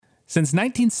Since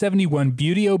 1971,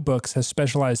 Buteo Books has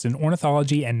specialized in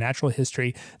ornithology and natural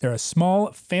history. They're a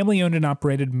small, family-owned and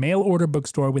operated mail-order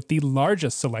bookstore with the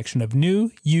largest selection of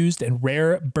new, used, and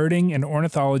rare birding and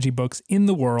ornithology books in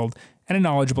the world, and a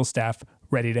knowledgeable staff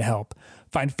ready to help.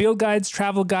 Find field guides,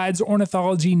 travel guides,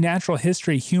 ornithology, natural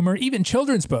history, humor, even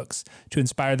children's books to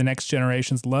inspire the next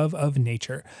generation's love of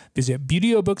nature. Visit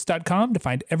buteobooks.com to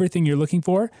find everything you're looking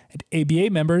for, and ABA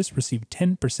members receive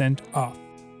 10% off.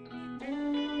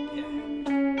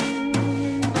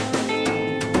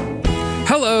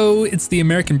 Hello, it's the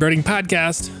American Birding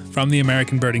Podcast from the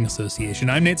American Birding Association.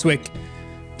 I'm Nate Swick,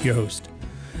 your host.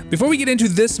 Before we get into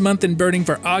this month in birding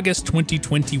for August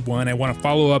 2021, I want to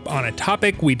follow up on a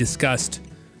topic we discussed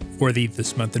for the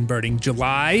This Month in Birding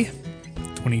July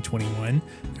 2021.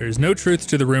 There is no truth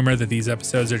to the rumor that these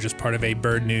episodes are just part of a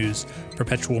Bird News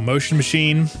perpetual motion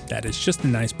machine. That is just a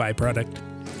nice byproduct.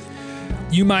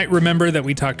 You might remember that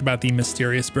we talked about the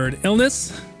mysterious bird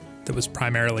illness that was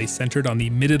primarily centered on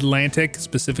the mid-Atlantic,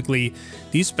 specifically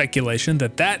the speculation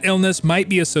that that illness might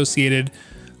be associated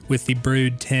with the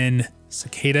Brood 10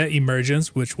 cicada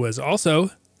emergence, which was also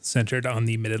centered on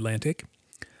the mid-Atlantic.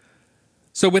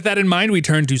 So with that in mind, we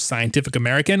turn to Scientific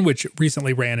American, which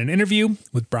recently ran an interview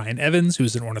with Brian Evans,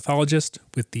 who's an ornithologist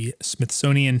with the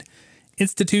Smithsonian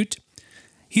Institute.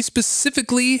 He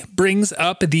specifically brings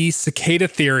up the cicada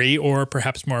theory, or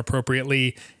perhaps more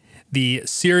appropriately, the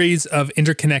series of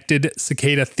interconnected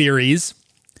cicada theories.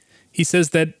 He says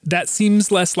that that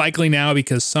seems less likely now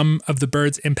because some of the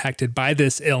birds impacted by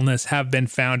this illness have been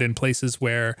found in places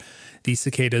where the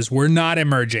cicadas were not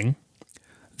emerging,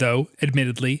 though,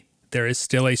 admittedly, there is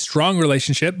still a strong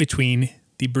relationship between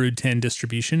the Brood 10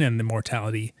 distribution and the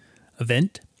mortality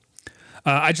event.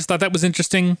 I just thought that was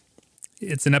interesting.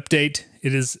 It's an update.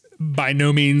 It is by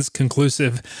no means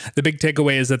conclusive. The big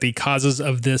takeaway is that the causes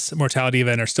of this mortality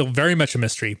event are still very much a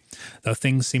mystery, though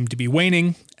things seem to be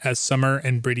waning as summer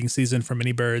and breeding season for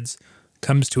many birds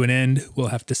comes to an end. We'll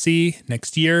have to see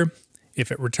next year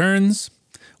if it returns,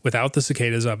 without the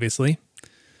cicadas, obviously,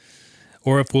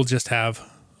 or if we'll just have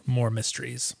more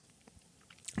mysteries.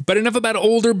 But enough about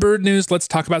older bird news. Let's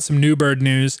talk about some new bird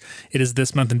news. It is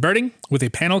This Month in Birding with a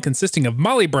panel consisting of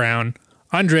Molly Brown,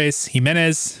 Andres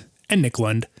Jimenez, and Nick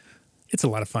Lund. It's a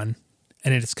lot of fun,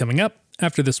 and it is coming up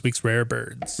after this week's Rare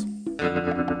Birds.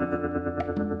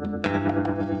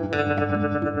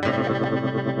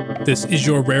 This is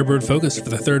your Rare Bird Focus for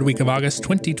the third week of August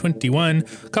 2021.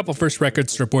 A couple first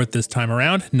records to report this time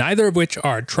around, neither of which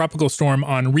are Tropical Storm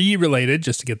Henri related,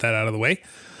 just to get that out of the way.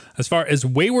 As far as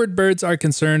wayward birds are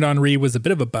concerned, Henri was a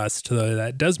bit of a bust, though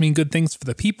that does mean good things for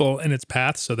the people in its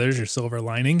path, so there's your silver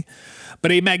lining.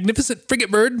 But a magnificent frigate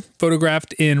bird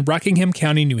photographed in Rockingham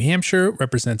County, New Hampshire,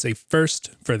 represents a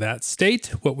first for that state.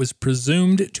 What was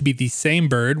presumed to be the same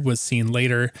bird was seen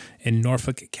later in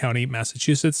Norfolk County,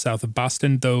 Massachusetts, south of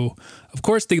Boston, though, of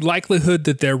course, the likelihood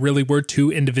that there really were two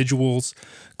individuals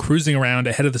cruising around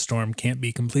ahead of the storm can't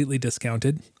be completely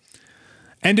discounted.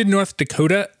 And in North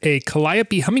Dakota, a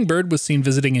calliope hummingbird was seen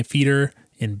visiting a feeder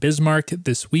in Bismarck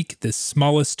this week. This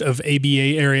smallest of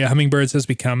ABA area hummingbirds has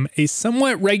become a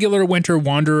somewhat regular winter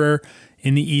wanderer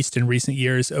in the East in recent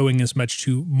years, owing as much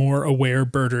to more aware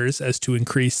birders as to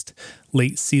increased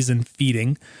late season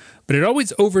feeding. But it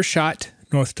always overshot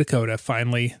North Dakota,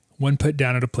 finally, when put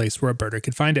down at a place where a birder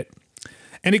could find it.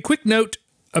 And a quick note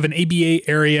of an ABA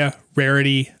area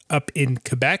rarity up in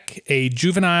Quebec, a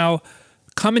juvenile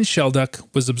common shelduck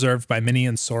was observed by many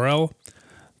in Sorel.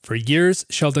 For years,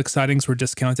 shelduck sightings were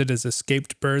discounted as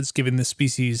escaped birds, given the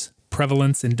species'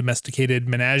 prevalence in domesticated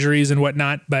menageries and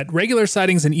whatnot, but regular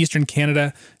sightings in eastern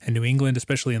Canada and New England,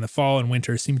 especially in the fall and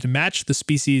winter, seem to match the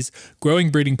species'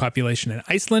 growing breeding population in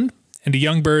Iceland, and a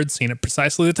young bird seen at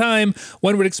precisely the time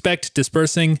one would expect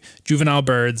dispersing juvenile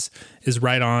birds is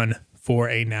right on for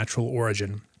a natural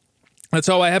origin. That's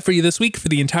all I have for you this week. For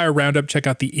the entire roundup, check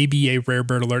out the ABA Rare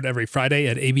Bird Alert every Friday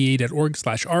at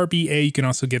aba.org/RBA. You can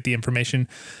also get the information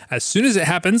as soon as it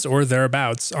happens or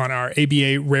thereabouts on our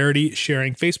ABA Rarity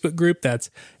Sharing Facebook group. That's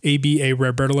ABA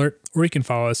Rare Bird Alert, or you can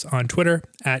follow us on Twitter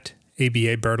at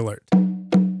ABA Bird Alert.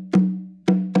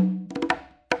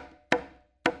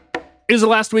 It is the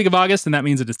last week of August, and that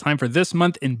means it is time for This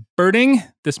Month in Birding.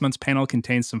 This month's panel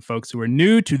contains some folks who are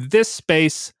new to this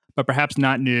space, but perhaps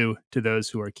not new to those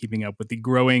who are keeping up with the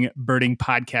growing birding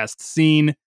podcast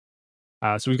scene.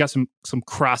 So we've got some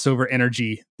crossover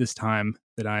energy this time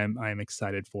that I am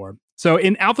excited for. So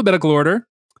in alphabetical order,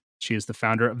 she is the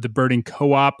founder of the Birding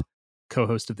Co-op,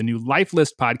 co-host of the new Life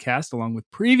List podcast, along with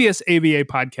previous ABA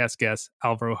podcast guests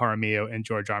Alvaro Jaramillo and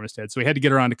George Armistead. So we had to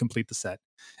get her on to complete the set.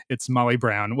 It's Molly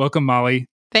Brown. Welcome, Molly.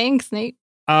 Thanks, Nate.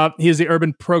 He is the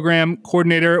urban program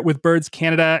coordinator with Birds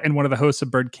Canada and one of the hosts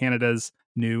of Bird Canada's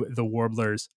new The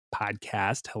Warblers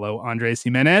podcast. Hello, Andres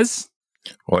Jimenez.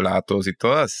 Hola a todos y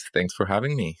todas. Thanks for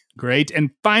having me. Great.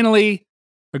 And finally,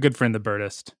 our good friend, the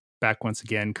birdist, back once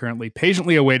again, currently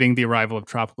patiently awaiting the arrival of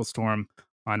Tropical Storm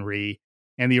Henri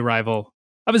and the arrival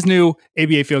of his new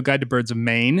ABA Field Guide to Birds of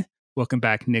Maine. Welcome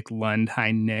back, Nick Lund.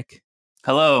 Hi, Nick.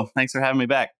 Hello. Thanks for having me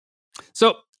back.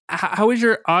 So, how has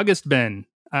your August been?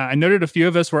 I noted a few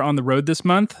of us were on the road this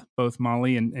month. Both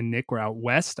Molly and Nick were out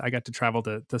west. I got to travel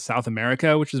to South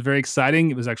America, which is very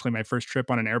exciting. It was actually my first trip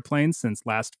on an airplane since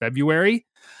last February.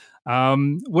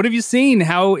 What have you seen?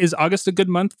 How is August a good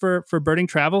month for birding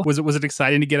travel? Was it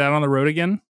exciting to get out on the road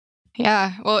again?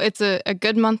 Yeah, well, it's a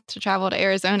good month to travel to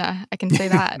Arizona. I can say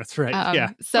that. That's right. Yeah.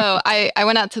 So I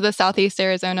went out to the Southeast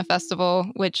Arizona Festival,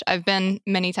 which I've been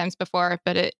many times before,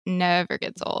 but it never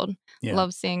gets old. Yeah.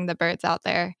 Love seeing the birds out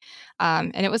there.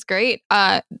 And it was great.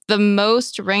 The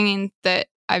most rain that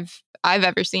I've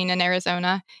ever seen in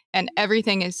Arizona, and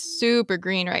everything is super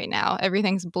green right now.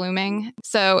 Everything's blooming.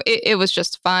 So it was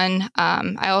just fun.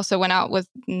 I also went out with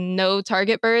no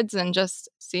target birds and just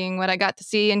seeing what I got to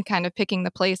see and kind of picking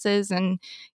the places and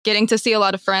getting to see a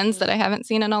lot of friends that I haven't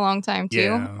seen in a long time too.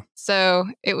 Yeah. So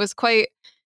it was quite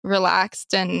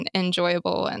relaxed and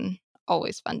enjoyable and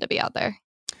always fun to be out there.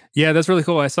 Yeah, that's really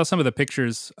cool. I saw some of the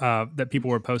pictures that people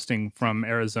were posting from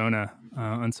Arizona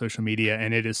on social media,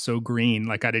 and it is so green,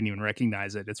 like I didn't even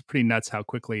recognize it. It's pretty nuts how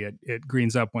quickly it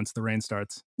greens up once the rain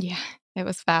starts. Yeah, it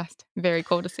was fast. Very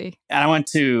cool to see. And I went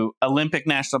to Olympic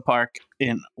National Park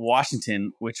in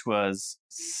Washington, which was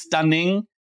stunning.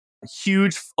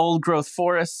 Huge old growth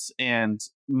forests and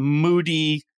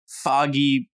moody,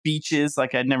 foggy beaches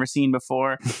like I'd never seen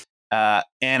before.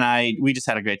 And we just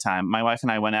had a great time. My wife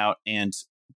and I went out, and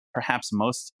perhaps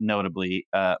most notably,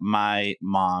 my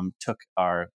mom took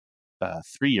our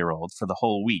 3-year-old for the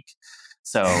whole week.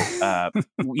 So,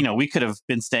 we could have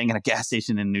been staying at a gas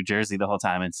station in New Jersey the whole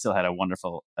time and still had a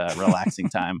wonderful, relaxing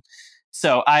time.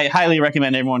 So I highly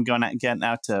recommend everyone getting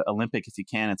out to Olympic if you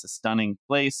can. It's a stunning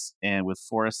place, and with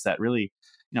forests that really,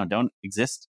 don't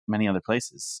exist many other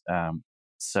places.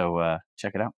 So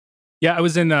check it out. Yeah, I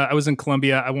was in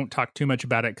Colombia. I won't talk too much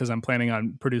about it because I'm planning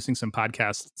on producing some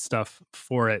podcast stuff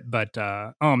for it. But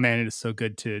oh man, it is so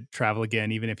good to travel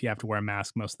again, even if you have to wear a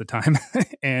mask most of the time.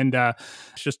 And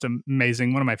it's just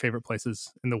amazing. One of my favorite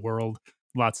places in the world.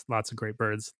 Lots of great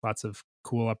birds. Lots of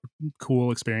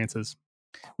cool experiences.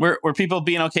 Were people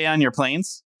being okay on your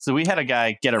planes? So we had a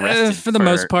guy get arrested for the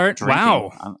most part.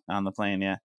 Wow, on the plane.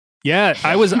 Yeah. Yeah,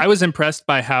 I was impressed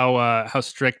by how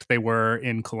strict they were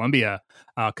in Colombia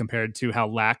compared to how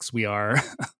lax we are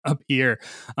up here.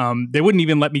 They wouldn't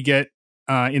even let me get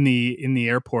in the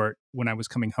airport when I was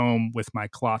coming home with my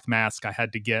cloth mask. I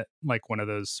had to get like one of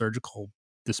those surgical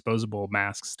disposable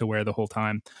masks to wear the whole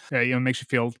time. It makes you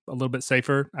feel a little bit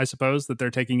safer, I suppose, that they're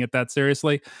taking it that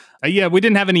seriously. Yeah, we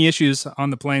didn't have any issues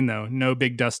on the plane though. No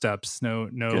big dust ups, no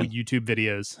Good. YouTube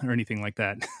videos or anything like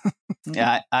that.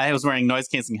 Yeah, I was wearing noise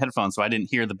canceling headphones, so I didn't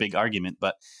hear the big argument,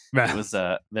 but it was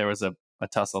there was a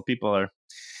tussle. People are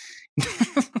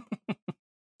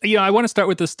I want to start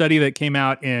with the study that came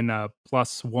out in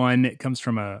PLOS One. It comes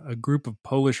from a group of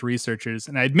Polish researchers.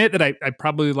 And I admit that I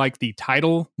probably like the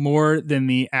title more than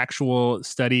the actual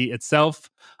study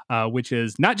itself, which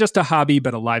is not just a hobby,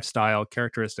 but a lifestyle,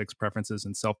 characteristics, preferences,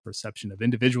 and self-perception of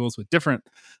individuals with different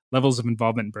levels of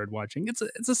involvement in bird watching.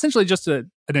 It's essentially just an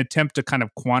attempt to kind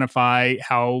of quantify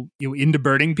how into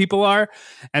birding people are.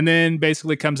 And then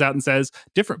basically comes out and says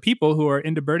different people who are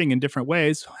into birding in different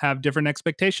ways have different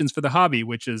expectations for the hobby,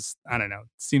 which is, I don't know,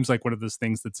 seems like one of those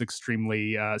things that's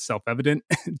extremely self-evident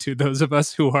to those of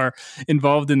us who are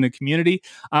involved in the community.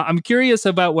 I'm curious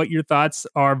about what your thoughts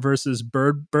are versus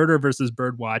birder versus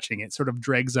bird watching. It sort of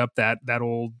drags up that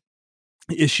old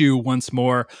issue once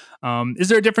more. Is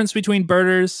there a difference between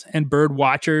birders and bird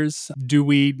watchers? Do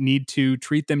we need to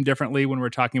treat them differently when we're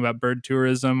talking about bird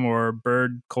tourism or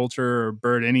bird culture or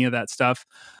bird any of that stuff?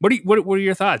 What are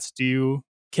your thoughts? Do you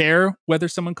care whether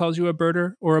someone calls you a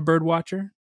birder or a bird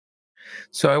watcher?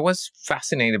 So I was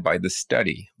fascinated by the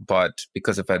study, but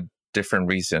because of a different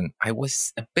reason, I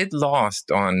was a bit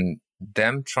lost on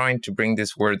them trying to bring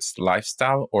this words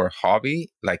lifestyle or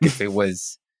hobby, like if it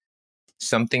was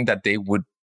something that they would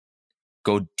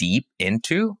go deep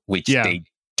into, which they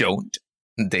don't.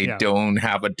 They don't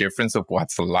have a difference of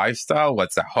what's a lifestyle,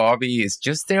 what's a hobby. It's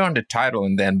just there on the title,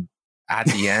 and then at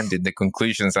the end in the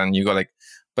conclusions, and you go like,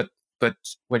 but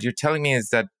what you're telling me is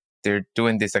that they're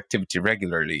doing this activity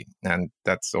regularly, and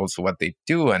that's also what they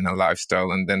do in a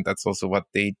lifestyle, and then that's also what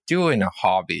they do in a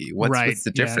hobby. What's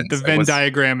the difference? The Venn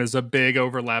diagram is a big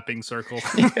overlapping circle.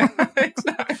 Yeah,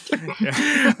 exactly.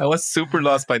 Yeah. I was super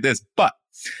lost by this, but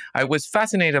I was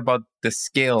fascinated about the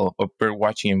scale of bird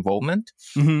watching involvement,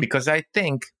 because I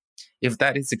think if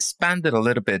that is expanded a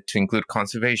little bit to include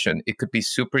conservation, it could be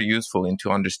super useful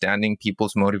into understanding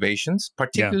people's motivations,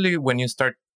 particularly when you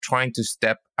start trying to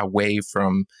step away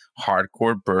from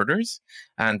hardcore birders.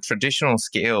 And traditional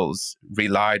scales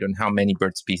relied on how many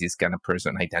bird species can a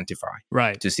person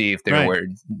identify, to see if they were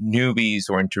newbies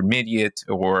or intermediate,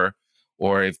 or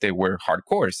if they were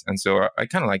hardcores. And so I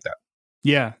kind of like that.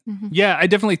 Yeah. Yeah, I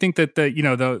definitely think that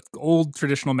the old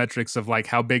traditional metrics of like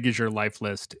how big is your life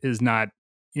list is not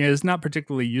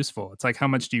particularly useful. It's like, how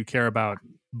much do you care about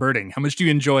birding? How much do you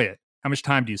enjoy it? How much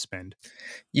time do you spend?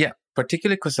 Yeah,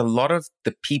 particularly because a lot of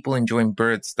the people enjoying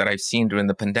birds that I've seen during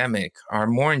the pandemic are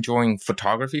more enjoying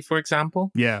photography, for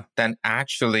example, than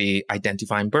actually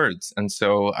identifying birds. And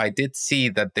so I did see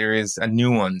that there is a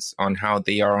nuance on how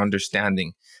they are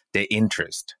understanding the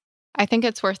interest. I think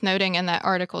it's worth noting in that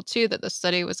article, too, that the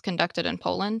study was conducted in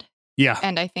Poland. Yeah.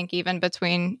 And I think even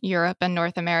between Europe and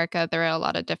North America, there are a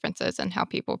lot of differences in how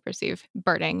people perceive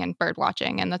birding and bird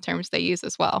watching and the terms they use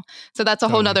as well. So that's a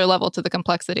whole nother level to the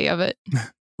complexity of it.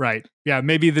 Right. Yeah.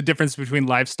 Maybe the difference between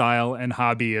lifestyle and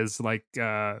hobby is like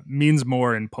means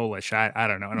more in Polish. I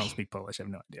don't know. I don't speak Polish. I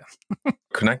have no idea.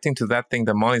 Connecting to that thing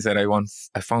that Molly said, I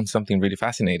found something really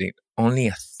fascinating. Only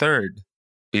a third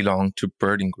belong to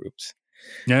birding groups.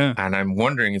 Yeah. And I'm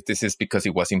wondering if this is because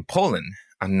it was in Poland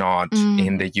and not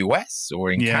in the US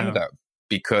or in Canada.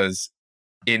 Because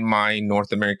in my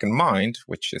North American mind,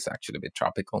 which is actually a bit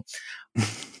tropical,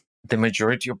 the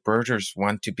majority of birders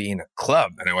want to be in a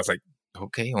club. And I was like,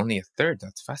 okay, only a third.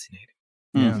 That's fascinating.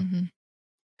 Yeah.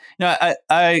 Mm-hmm.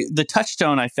 I the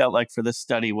touchstone I felt like for this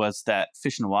study was that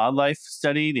Fish and Wildlife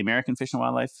study, the American Fish and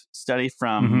Wildlife study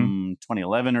from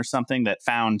 2011 or something, that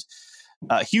found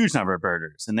a huge number of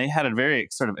birders, and they had a very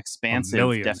sort of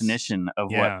expansive definition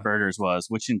of what birders was,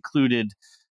 which included,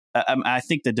 I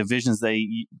think the divisions they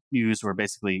used were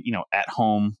basically, at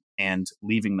home and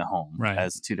leaving the home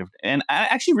as two different. And I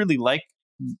actually really like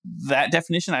that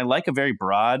definition. I like a very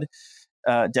broad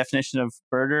definition of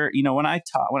birder. When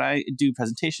I do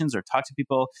presentations or talk to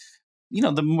people,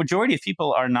 the majority of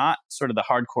people are not sort of the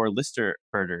hardcore lister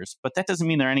birders, but that doesn't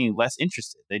mean they're any less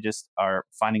interested. They just are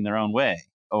finding their own way.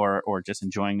 Or just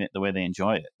enjoying it the way they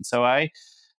enjoy it. And so I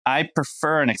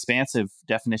prefer an expansive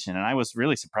definition. And I was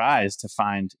really surprised to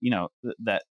find,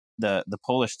 that the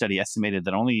Polish study estimated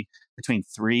that only between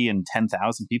 3,000 and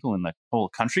 10,000 people in the whole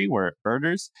country were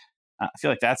birders. I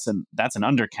feel like that's an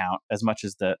undercount as much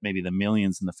as maybe the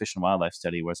millions in the Fish and Wildlife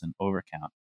study was an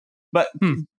overcount. But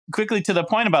quickly to the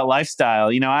point about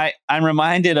lifestyle, I'm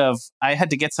reminded of, I had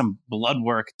to get some blood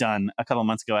work done a couple of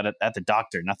months ago at the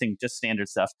doctor, nothing, just standard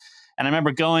stuff. And I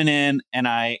remember going in and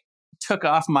I took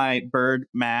off my bird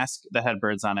mask that had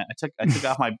birds on it. I took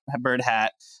off my bird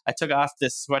hat. I took off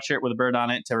this sweatshirt with a bird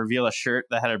on it to reveal a shirt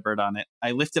that had a bird on it.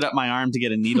 I lifted up my arm to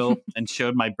get a needle and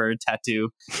showed my bird tattoo.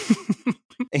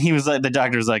 And the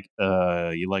doctor was like,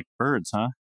 you like birds, huh?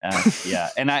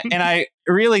 And I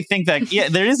really think that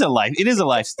there is a life. It is a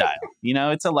lifestyle.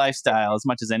 It's a lifestyle as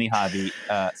much as any hobby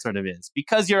sort of is,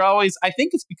 because I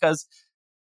think it's because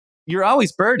you're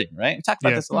always birding, right? We talked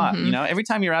about this a lot. Every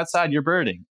time you're outside, you're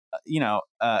birding.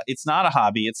 It's not a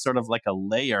hobby. It's sort of like a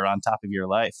layer on top of your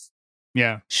life.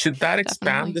 Yeah. Should that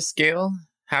expand the scale?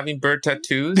 Having bird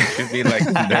tattoos should be like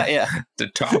the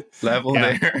top level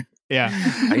there. Yeah.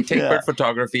 I take bird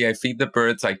photography. I feed the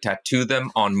birds. I tattoo them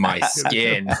on my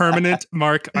skin. Permanent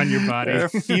mark on your body. There are a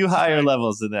few higher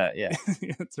levels of that. Yeah.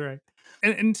 That's right.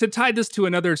 And to tie this to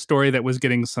another story that was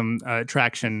getting some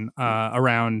traction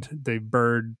around the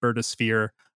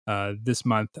birdosphere this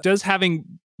month, does having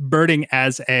birding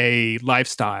as a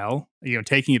lifestyle,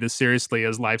 taking it as seriously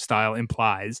as lifestyle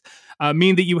implies,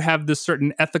 mean that you have this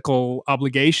certain ethical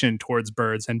obligation towards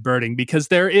birds and birding? Because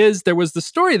there was the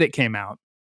story that came out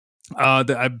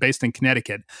based in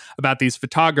Connecticut about these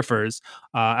photographers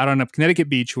out on a Connecticut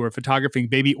beach who were photographing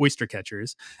baby oyster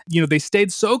catchers. They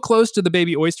stayed so close to the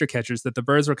baby oyster catchers that the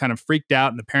birds were kind of freaked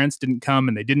out, and the parents didn't come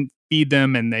and they didn't feed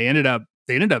them, and the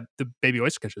baby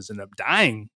oyster catchers ended up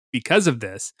dying because of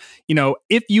this.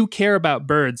 If you care about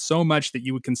birds so much that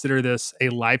you would consider this a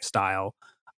lifestyle,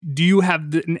 do you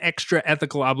have an extra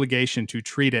ethical obligation to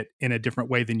treat it in a different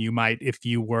way than you might if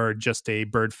you were just a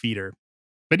bird feeder?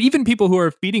 But even people who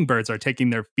are feeding birds are taking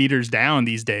their feeders down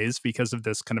these days because of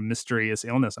this kind of mysterious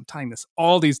illness. I'm tying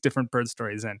all these different bird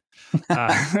stories in.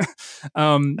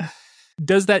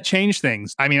 does that change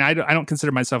things? I mean, I don't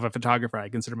consider myself a photographer. I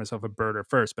consider myself a birder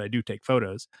first, but I do take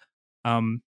photos.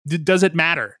 Does it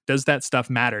matter? Does that stuff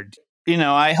matter?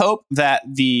 I hope that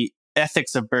the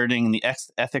ethics of birding and the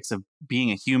ethics of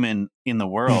being a human in the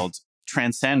world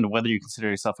transcend whether you consider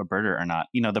yourself a birder or not.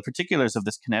 The particulars of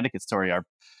this Connecticut story are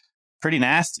pretty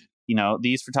nasty.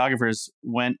 These photographers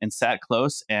went and sat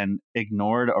close and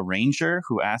ignored a ranger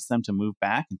who asked them to move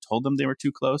back and told them they were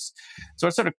too close. So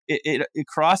it sort of it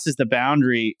crosses the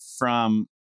boundary from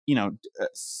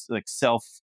like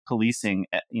self-policing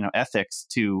ethics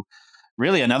to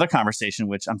really another conversation,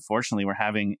 which unfortunately we're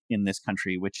having in this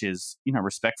country, which is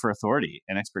respect for authority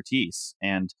and expertise,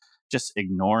 and just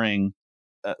ignoring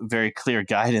very clear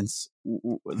guidance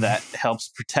that helps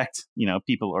protect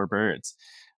people or birds,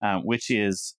 which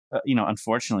is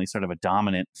unfortunately sort of a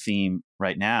dominant theme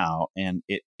right now. And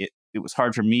it was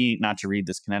hard for me not to read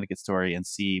this Connecticut story and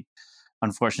see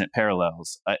unfortunate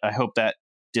parallels. I hope that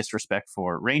disrespect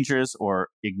for rangers or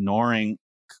ignoring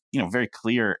very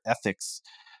clear ethics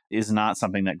is not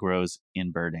something that grows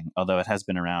in birding, although it has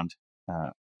been around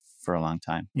for a long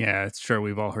time. Yeah, it's sure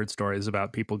we've all heard stories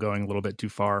about people going a little bit too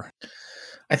far.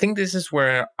 I think this is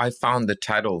where I found the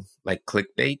title like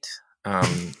clickbait.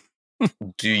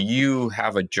 Do you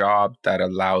have a job that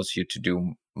allows you to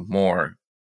do more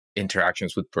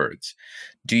interactions with birds?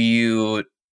 Do you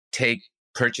take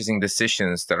purchasing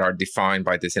decisions that are defined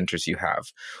by this interest you have?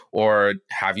 Or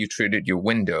have you treated your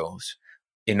windows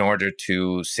in order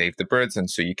to save the birds and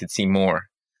so you could see more?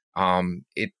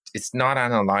 It's not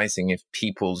analyzing if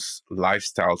people's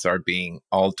lifestyles are being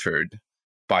altered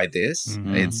by this.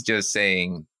 Mm-hmm. It's just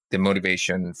saying the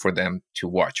motivation for them to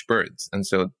watch birds. And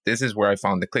so this is where I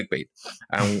found the clickbait,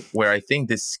 and where I think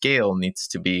this scale needs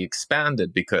to be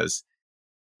expanded, because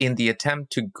in the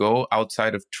attempt to go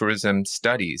outside of tourism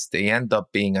studies, they end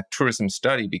up being a tourism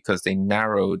study because they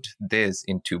narrowed this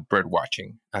into bird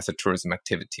watching as a tourism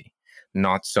activity,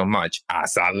 not so much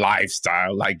as a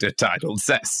lifestyle like the title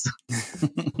says.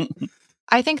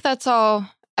 I think that's all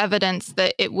evidence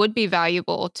that it would be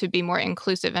valuable to be more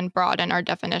inclusive and broad in our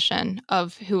definition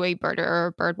of who a birder or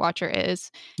a bird watcher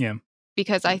is. Yeah.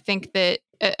 Because I think that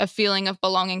a feeling of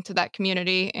belonging to that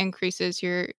community increases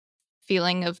your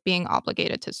feeling of being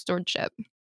obligated to stewardship.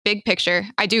 Big picture,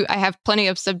 I have plenty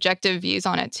of subjective views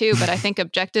on it too, but I think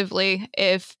objectively,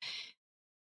 if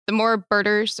the more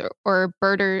birders or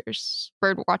bird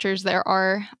watchers there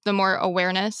are, the more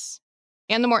awareness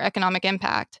and the more economic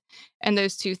impact. And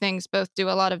those two things both do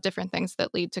a lot of different things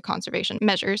that lead to conservation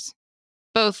measures,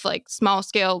 both like small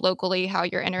scale locally, how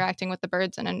you're interacting with the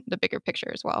birds, and in the bigger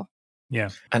picture as well.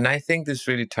 Yeah. And I think this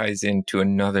really ties into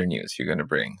another news you're going to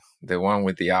bring, the one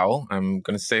with the owl. I'm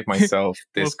going to save myself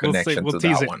this connection to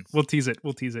that one. We'll tease it.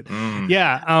 Mm.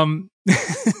 Yeah.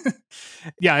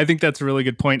 Yeah, I think that's a really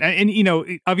good point. And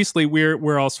obviously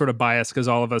we're all sort of biased because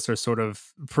all of us are sort of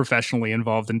professionally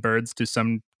involved in birds to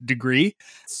some degree.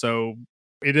 So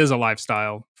it is a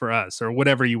lifestyle for us, or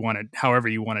whatever you want to, however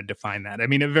you want to define that. I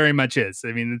mean, it very much is.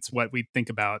 I mean, it's what we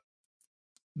think about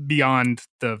beyond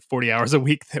the 40 hours a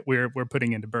week that we're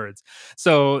putting into birds.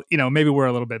 So, maybe we're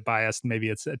a little bit biased. Maybe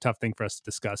it's a tough thing for us to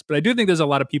discuss. But I do think there's a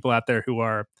lot of people out there who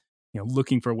are,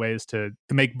 looking for ways to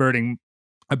make birding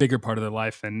a bigger part of their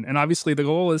life. And obviously the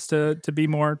goal is to be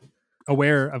more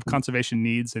aware of conservation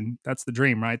needs. And that's the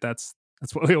dream, right? That's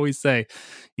what we always say.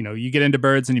 You get into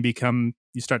birds and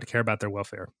you start to care about their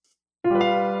welfare.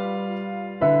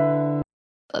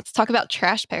 Let's talk about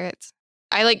trash parrots.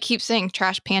 I keep saying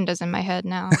trash pandas in my head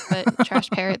now, but trash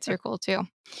parrots are cool too.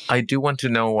 I do want to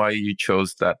know why you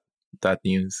chose that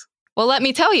news. Well, let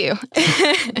me tell you.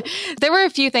 There were a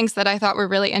few things that I thought were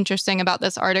really interesting about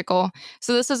this article.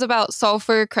 So this is about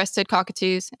sulfur-crested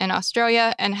cockatoos in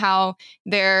Australia and how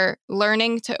they're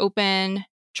learning to open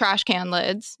trash can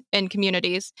lids in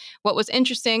communities. What was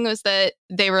interesting was that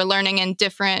they were learning in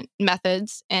different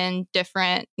methods in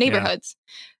different neighborhoods.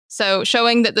 Yeah. So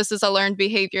showing that this is a learned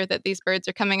behavior that these birds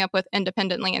are coming up with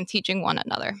independently and teaching one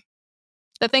another.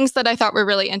 The things that I thought were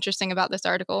really interesting about this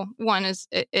article, one is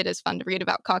it is fun to read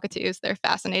about cockatoos. They're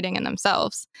fascinating in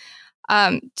themselves.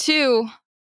 Two,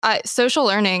 social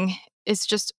learning is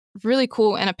just really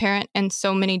cool and apparent in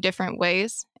so many different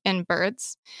ways in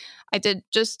birds. I did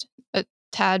just a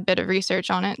tad bit of research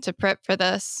on it to prep for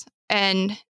this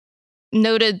and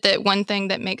noted that one thing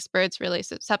that makes birds really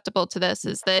susceptible to this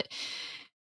is that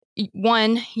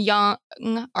one, young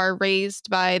are raised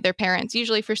by their parents,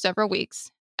 usually for several weeks.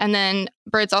 And then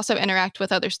birds also interact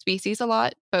with other species a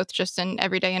lot, both just in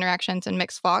everyday interactions and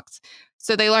mixed flocks.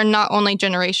 So they learn not only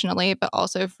generationally, but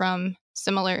also from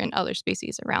similar and other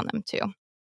species around them too.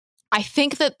 I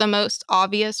think that the most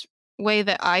obvious way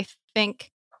that I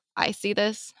think I see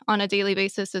this on a daily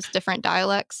basis is different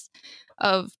dialects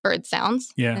of bird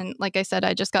sounds. Yeah. And like I said,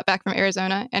 I just got back from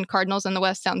Arizona, and cardinals in the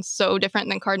West sound so different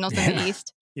than cardinals in the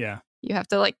East. Yeah. You have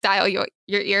to like dial your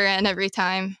ear in every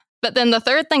time. But then the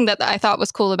third thing that I thought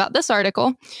was cool about this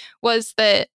article was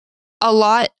that a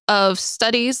lot of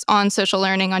studies on social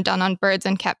learning are done on birds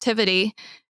in captivity.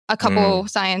 A couple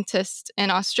scientists in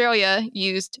Australia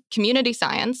used community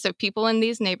science, so people in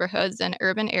these neighborhoods and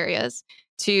urban areas,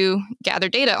 to gather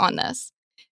data on this.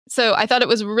 So I thought it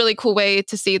was a really cool way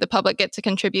to see the public get to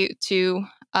contribute to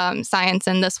science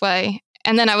in this way.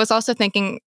 And then I was also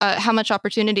thinking how much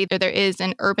opportunity there is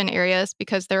in urban areas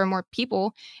because there are more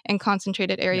people in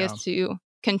concentrated areas to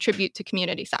contribute to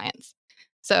community science.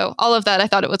 So all of that, I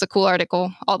thought it was a cool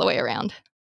article all the way around.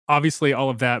 Obviously, all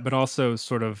of that, but also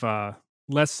sort of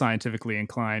less scientifically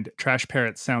inclined. Trash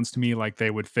parrots sounds to me like they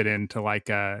would fit into like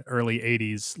a early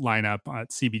 80s lineup at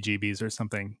CBGB's or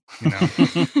something, you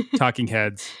know, Talking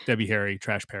Heads, Debbie Harry,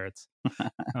 trash parrots.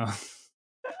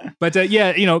 But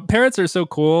yeah, you know, parrots are so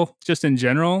cool just in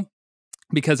general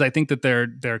because I think that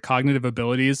their cognitive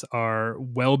abilities are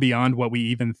well beyond what we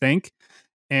even think.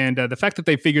 And the fact that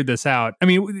they figured this out, I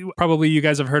mean, probably you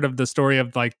guys have heard of the story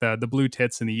of like the blue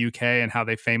tits in the UK and how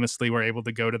they famously were able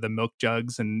to go to the milk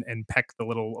jugs and peck the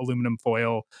little aluminum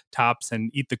foil tops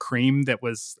and eat the cream that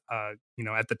was, you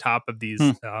know, at the top of these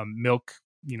milk,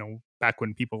 you know, back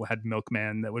when people had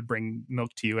milkmen that would bring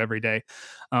milk to you every day.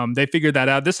 They figured that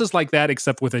out. This is like that,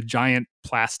 except with a giant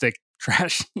plastic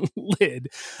trash lid,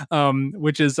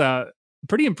 which is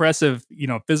pretty impressive, you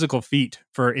know, physical feat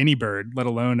for any bird, let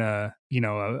alone a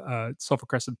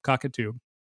sulfur-crested cockatoo,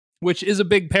 which is a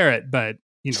big parrot, but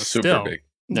you know, super big.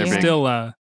 They're big. Still,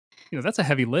 you know, that's a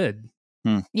heavy lid.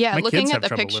 Yeah, My looking kids at have the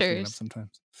trouble lifting it up pictures. sometimes.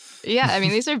 Yeah, I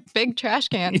mean, these are big trash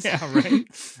cans. Yeah, right.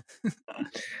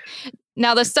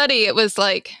 Now the study, it was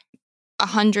like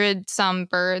 100 some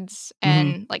birds,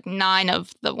 and like 9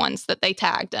 of the ones that they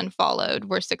tagged and followed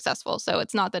were successful. So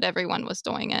it's not that everyone was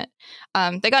doing it.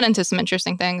 They got into some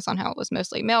interesting things on how it was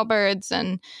mostly male birds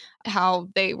and how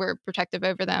they were protective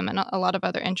over them and a lot of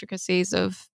other intricacies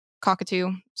of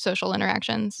cockatoo social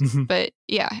interactions. But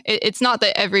yeah, it's not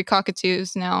that every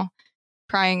cockatoo's now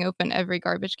prying open every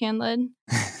garbage can lid,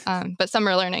 but some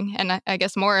are learning, and I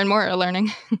guess more and more are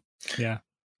learning. Yeah.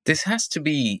 This has to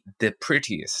be the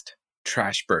prettiest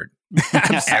trash bird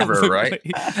Absolutely. ever, right?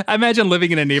 I imagine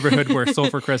living in a neighborhood where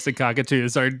sulfur-crested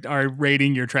cockatoos are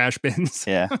raiding your trash bins.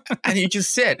 Yeah. And you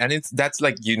just sit, and that's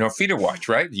like, you know, feeder watch,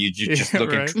 right? You just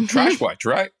look right. at trash watch,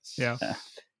 right? Yeah.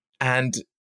 And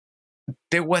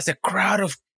there was a crowd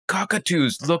of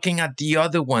cockatoos looking at the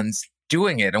other ones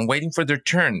doing it and waiting for their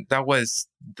turn. That was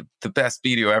the best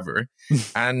video ever.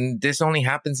 And this only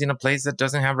happens in a place that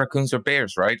doesn't have raccoons or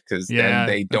bears, right? Because then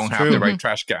they don't have the right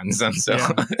trash cans. And so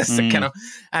it's a kind of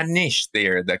a niche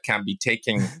there that can be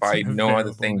taken by no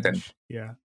other thing than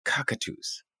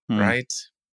cockatoos, right?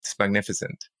 It's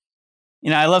magnificent. You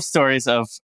know, I love stories of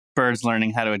birds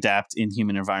learning how to adapt in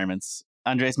human environments.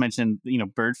 Andres mentioned, you know,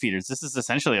 bird feeders. This is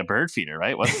essentially a bird feeder,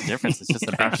 right? What's the difference? It's just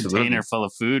a big container full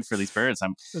of food for these birds.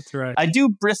 That's right. I do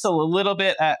bristle a little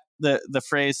bit at the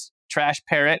phrase trash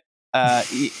parrot.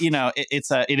 You know,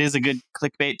 it is a good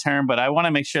clickbait term, but I want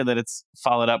to make sure that it's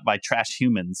followed up by trash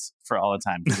humans for all the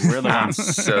time, because we're the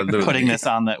ones putting this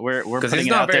on that we're putting it out there. Because it's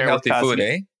not very healthy food,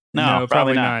 eh? No,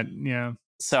 probably not. Yeah.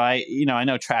 So I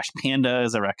know trash panda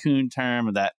is a raccoon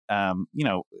term that, you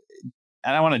know,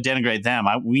 and I want to denigrate them.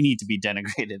 We need to be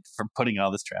denigrated for putting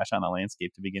all this trash on the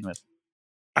landscape to begin with.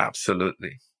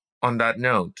 Absolutely. On that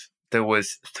note, there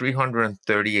was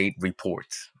 338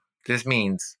 reports. This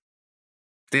means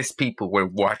these people were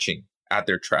watching at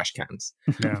their trash cans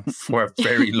for a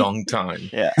very long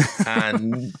time.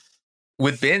 And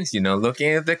with bins, you know,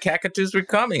 looking at the cockatoos were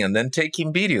coming and then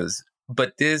taking videos.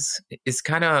 But this is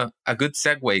kind of a good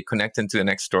segue connecting to the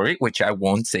next story, which I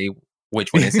won't say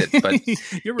which one is it. But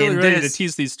you're really ready to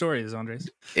tease these stories, Andres.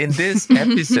 In this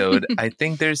episode, I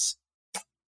think there's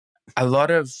a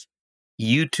lot of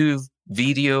YouTube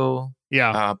video,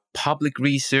 public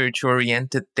research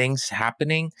oriented things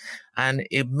happening. And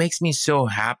it makes me so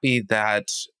happy that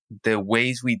the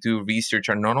ways we do research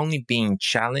are not only being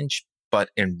challenged, but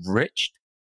enriched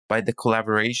by the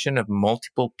collaboration of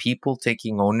multiple people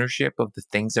taking ownership of the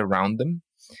things around them.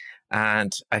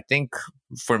 And I think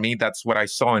for me, that's what I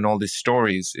saw in all these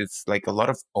stories. It's like a lot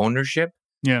of ownership.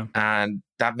 Yeah. And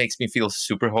that makes me feel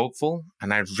super hopeful.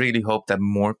 And I really hope that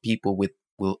more people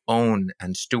will own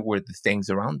and steward the things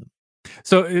around them.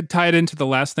 So it tied into the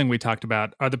last thing we talked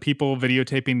about. Are the people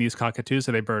videotaping these cockatoos,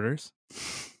 are they birders?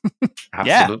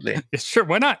 Absolutely. Yeah. Sure,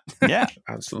 why not? Yeah.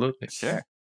 Absolutely. Sure.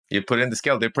 You put in the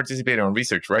scale. They participated on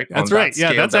research, right? That's on right.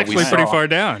 Yeah, that's actually pretty far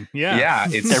down. Yeah. Yeah,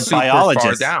 it's They're super biologists.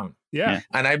 far down. Yeah.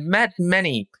 And I've met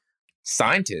many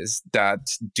scientists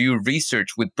that do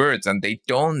research with birds and they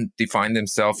don't define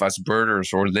themselves as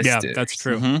birders or listers. Yeah, that's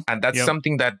true. Mm-hmm. And that's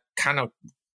something that kind of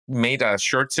made a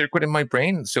short circuit in my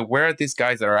brain. So where are these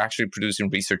guys that are actually producing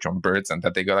research on birds and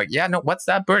that they go like, yeah, no, what's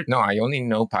that bird? No, I only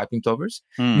know piping plovers.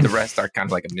 The rest are kind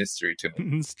of like a mystery to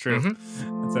me. It's true.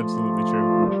 Mm-hmm. That's absolutely true.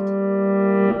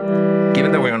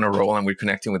 Given that we're on a roll and we're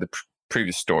connecting with the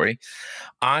previous story,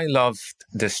 I loved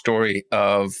the story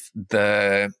of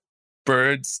the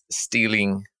birds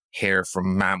stealing hair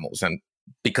from mammals, and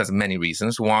because of many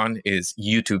reasons. One is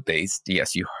YouTube based.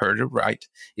 Yes, you heard it right.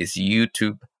 It's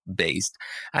YouTube based.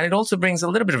 And it also brings a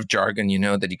little bit of jargon,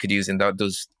 that you could use in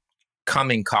those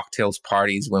coming cocktails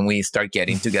parties when we start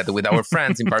getting together with our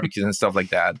friends in barbecues and stuff like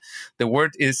that. The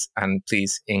word is, and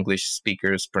please, English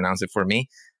speakers, pronounce it for me,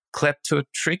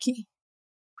 kleptotrichia.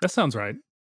 That sounds right.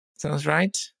 Sounds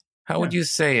right? How would you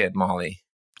say it, Molly?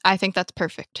 I think that's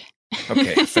perfect.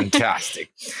 Okay,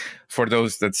 fantastic. For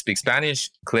those that speak Spanish,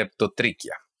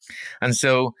 kleptotrichia. And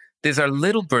so these are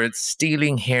little birds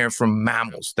stealing hair from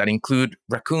mammals that include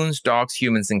raccoons, dogs,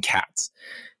 humans, and cats.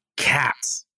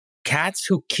 Cats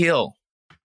who kill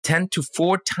 10 to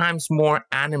 4 times more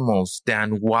animals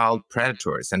than wild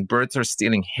predators, and birds are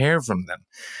stealing hair from them.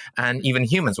 And even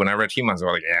humans, when I read humans, I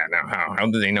was like, yeah, no, how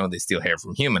do they know they steal hair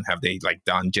from human? Have they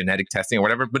done genetic testing or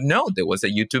whatever? But no, there was a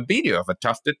YouTube video of a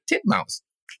tufted titmouse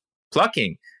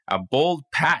plucking a bold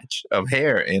patch of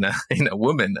hair in a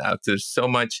woman after so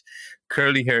much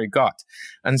curly hair it got.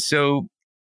 And so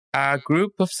a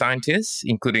group of scientists,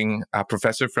 including a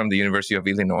professor from the University of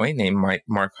Illinois named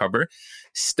Mark Huber,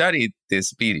 studied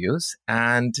these videos,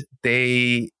 and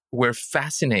they were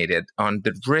fascinated on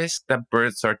the risk that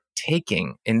birds are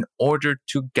taking in order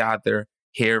to gather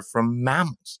hair from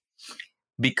mammals.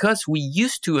 Because we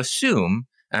used to assume,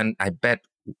 and I bet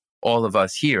all of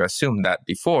us here assumed that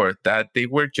before, that they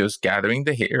were just gathering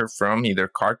the hair from either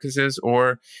carcasses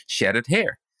or shedded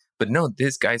hair. But no,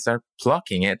 these guys are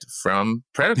plucking it from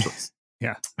predators.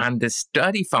 Yeah. And the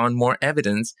study found more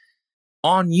evidence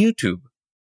on YouTube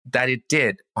that it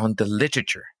did on the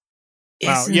literature.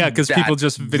 Wow. Yeah, because people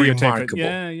just videotape remarkable?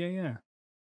 it. Yeah.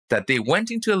 That they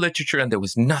went into the literature and there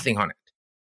was nothing on it.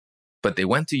 But they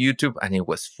went to YouTube and it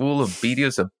was full of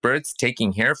videos of birds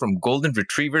taking hair from golden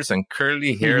retrievers and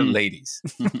curly hair ladies.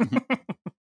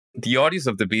 The audios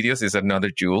of the videos is another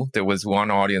jewel. There was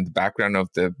one audio in the background of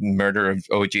the murder of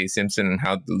O.J. Simpson and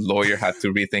how the lawyer had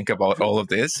to rethink about all of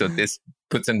this. So this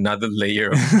puts another layer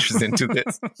of interest into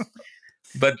this.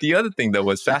 But the other thing that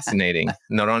was fascinating,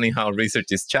 not only how research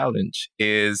is challenged,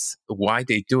 is why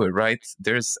they do it, right?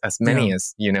 There's as many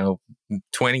as,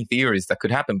 20 theories that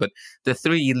could happen. But the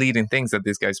 3 leading things that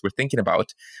these guys were thinking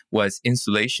about was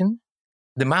insulation,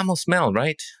 the mammal smell,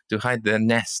 right? To hide the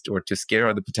nest or to scare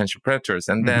out the potential predators.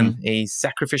 And then a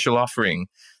sacrificial offering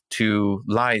to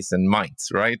lice and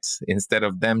mites, right? Instead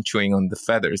of them chewing on the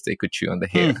feathers, they could chew on the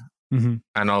hair.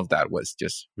 And all of that was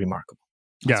just remarkable.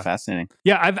 That's fascinating.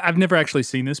 Yeah, I've never actually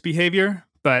seen this behavior,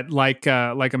 but like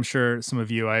I'm sure some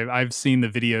of you, I've seen the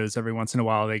videos every once in a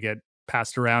while. They get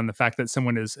passed around. The fact that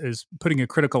someone is putting a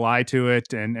critical eye to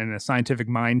it and a scientific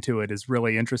mind to it is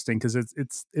really interesting because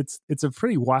it's a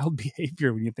pretty wild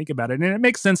behavior when you think about it. And it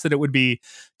makes sense that it would be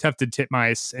tufted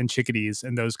titmice and chickadees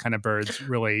and those kind of birds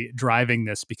really driving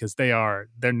this because they're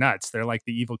nuts. They're like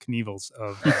the evil Knievels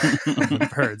of the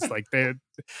birds. Like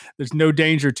there's no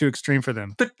danger too extreme for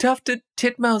them. But tufted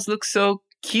titmouse looks so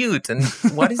cute. And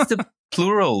what is the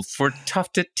plural for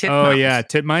tufted titmouse? Oh yeah,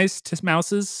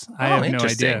 titmouses. I have no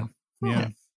idea. Yeah.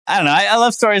 I don't know. I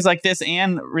love stories like this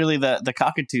and really the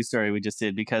cockatoo story we just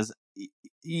did because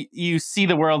you see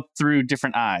the world through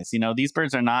different eyes. These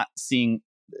birds are not seeing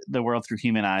the world through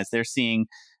human eyes. They're seeing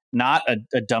not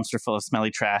a dumpster full of smelly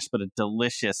trash, but a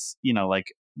delicious,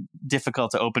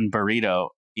 difficult to open burrito,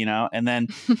 and then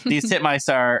these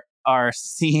titmice are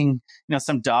seeing,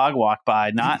 some dog walk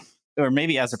by, not, or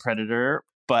maybe as a predator,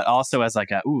 but also as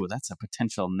that's a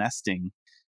potential nesting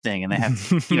thing, and they have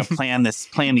to plan these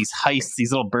heists,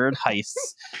 these little bird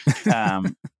heists.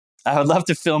 I would love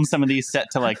to film some of these set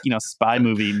to spy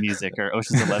movie music or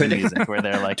Ocean's 11 music, where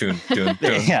they're like, you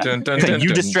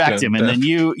distract him, and then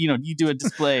you do a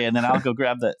display, and then I'll go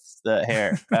grab the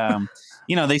hair.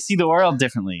 They see the world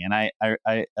differently, and I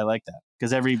like that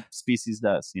because every species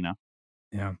does.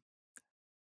 Yeah, it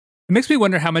makes me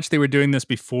wonder how much they were doing this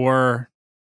before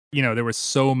there was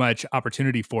so much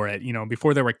opportunity for it.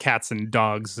 Before there were cats and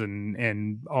dogs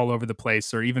and all over the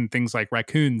place, or even things like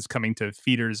raccoons coming to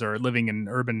feeders or living in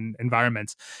urban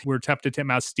environments. We're tough to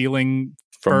titmouse stealing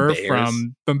fur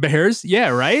from bears. Yeah,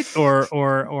 right.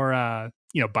 Or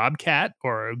bobcat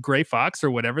or gray fox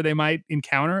or whatever they might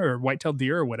encounter, or white-tailed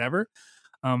deer or whatever.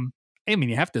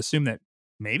 You have to assume that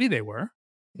maybe they were.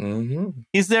 Mm-hmm.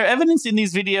 Is there evidence in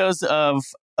these videos of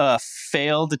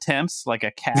failed attempts, like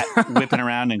a cat whipping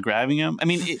around and grabbing him? I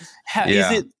mean, is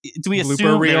it? Do we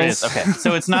assume there is? Okay,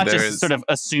 so it's not just sort of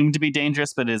assumed to be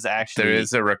dangerous, but is actually there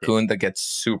is a raccoon that gets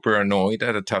super annoyed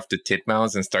at a tough to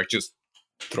titmouse and starts just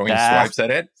throwing swipes at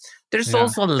it. There's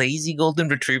also a lazy golden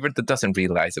retriever that doesn't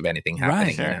realize of anything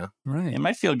happening. Right. It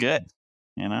might feel good.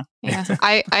 Yeah,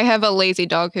 I have a lazy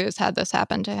dog who's had this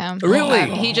happen to him. Really?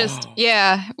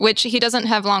 Which he doesn't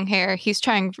have long hair. He's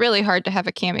trying really hard to have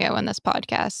a cameo in this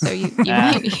podcast, so you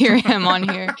might hear him on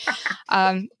here.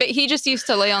 But he just used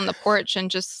to lay on the porch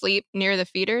and just sleep near the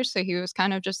feeders, so he was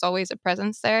kind of just always a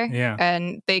presence there. Yeah.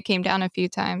 And they came down a few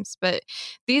times. But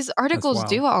these articles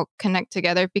do all connect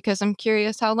together because I'm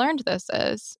curious how learned this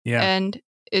is. Yeah. And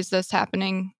is this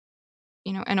happening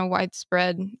in a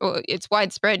widespread, well, it's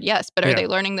widespread, yes, but are they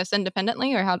learning this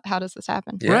independently, or how does this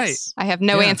happen? Yes. Right. I have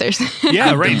no answers.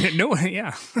 Yeah, right. No,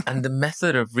 yeah. And the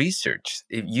method of research,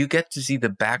 if you get to see the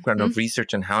background of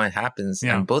research and how it happens.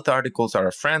 Yeah. And both articles are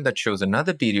a friend that shows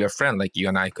another video, a friend like you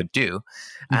and I could do.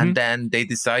 And then they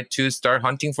decide to start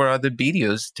hunting for other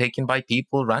videos taken by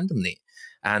people randomly.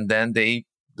 And then they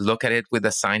look at it with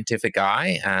a scientific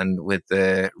eye and with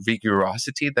the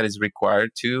rigorosity that is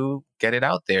required to get it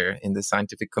out there in the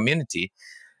scientific community.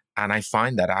 And I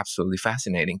find that absolutely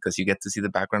fascinating because you get to see the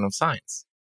background of science.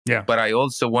 Yeah. But I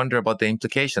also wonder about the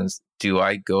implications. Do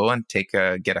I go and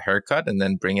get a haircut and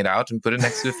then bring it out and put it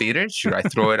next to the feeder? Should I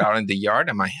throw it out in the yard?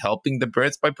 Am I helping the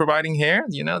birds by providing hair?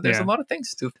 There's a lot of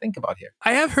things to think about here.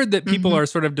 I have heard that people are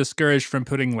sort of discouraged from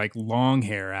putting like long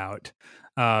hair out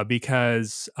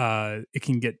because it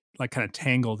can get like kind of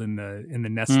tangled in the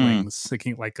nestlings. It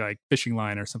can like fishing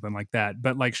line or something like that.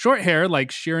 But like short hair, like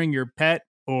shearing your pet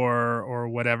or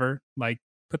whatever, like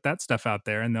put that stuff out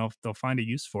there and they'll find a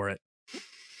use for it.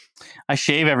 I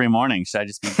shave every morning. Should I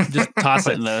just toss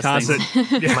it? Toss it.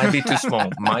 It might be too small.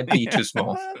 Might be too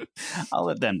small. I'll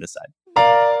let them decide.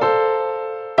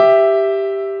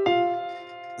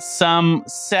 Some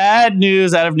sad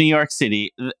news out of New York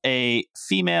City. A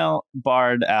female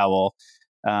barred owl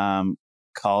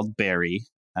called Barry,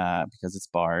 because it's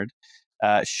barred,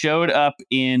 showed up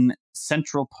in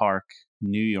Central Park,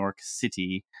 New York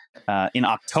City, in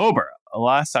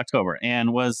last October,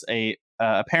 and was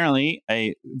apparently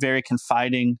a very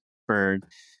confiding bird,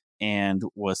 and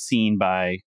was seen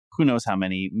by who knows how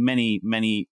many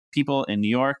people in New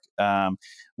York.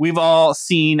 We've all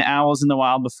seen owls in the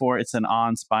wild before. It's an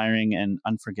awe-inspiring and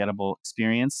unforgettable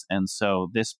experience. And so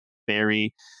this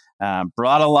Barry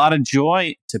brought a lot of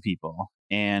joy to people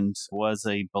and was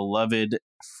a beloved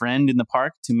friend in the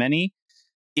park to many.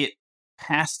 It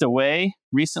passed away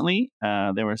recently.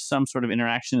 There was some sort of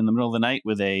interaction in the middle of the night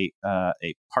with a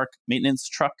park maintenance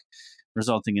truck,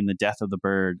 resulting in the death of the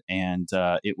bird. And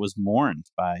it was mourned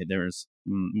there was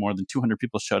more than 200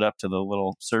 people showed up to the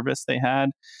little service they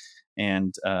had,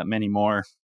 and many more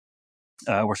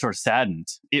were sort of saddened.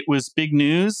 It was big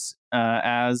news,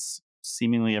 as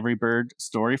seemingly every bird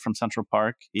story from Central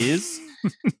Park is.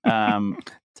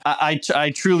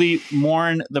 I truly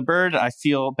mourn the bird. I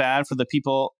feel bad for the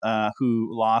people who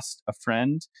lost a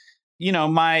friend.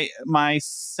 My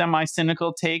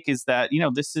semi-cynical take is that,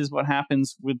 this is what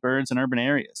happens with birds in urban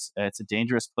areas. It's a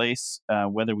dangerous place,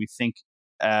 whether we think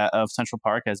of Central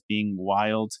Park as being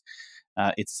wild.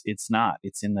 It's not.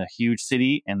 It's in the huge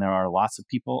city, and there are lots of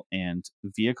people and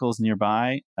vehicles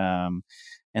nearby. And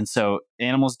so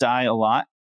animals die a lot,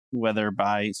 whether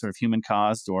by sort of human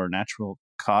caused or natural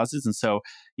causes. And so,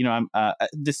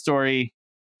 this story,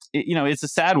 it's a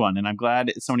sad one, and I'm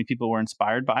glad so many people were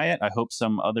inspired by it. I hope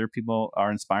some other people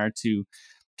are inspired to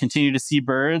continue to see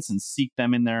birds and seek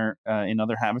them in their in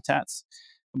other habitats.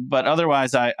 But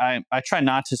otherwise, I try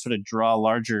not to sort of draw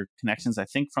larger connections, I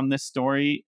think, from this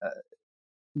story,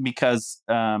 because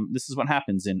this is what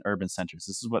happens in urban centers.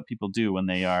 This is what people do when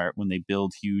they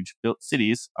build huge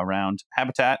cities around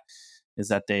habitat, is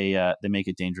that they make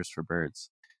it dangerous for birds.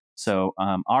 So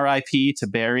R.I.P. to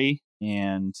Barry,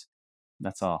 and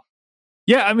that's all.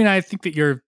 Yeah, I mean, I think that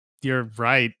you're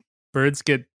right. Birds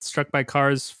get struck by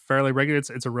cars fairly regularly.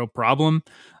 It's a real problem.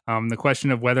 The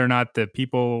question of whether or not the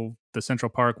Central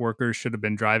Park workers should have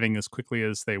been driving as quickly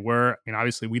as they were. I mean,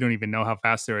 obviously, we don't even know how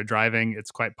fast they were driving.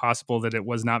 It's quite possible that it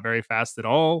was not very fast at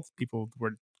all. People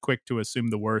were quick to assume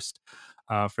the worst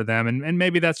for them. And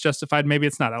maybe that's justified. Maybe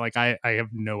it's not. Like, I have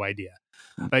no idea.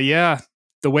 But yeah,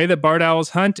 the way that barred owls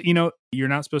hunt, you're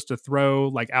not supposed to throw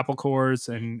like apple cores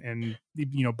and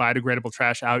biodegradable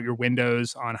trash out your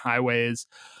windows on highways,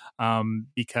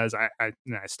 because I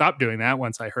stopped doing that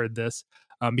once I heard this,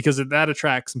 because that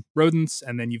attracts rodents,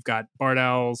 and then you've got barred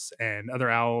owls and other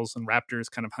owls and raptors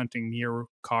kind of hunting near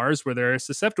cars where they're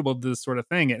susceptible to this sort of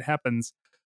thing. It happens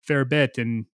a fair bit,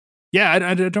 and yeah,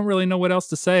 I don't really know what else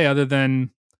to say other than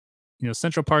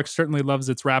Central Park certainly loves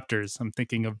its raptors. I'm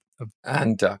thinking of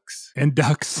and ducks. And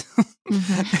ducks.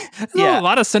 Yeah. A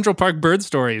lot of Central Park bird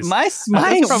stories. My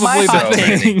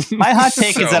hot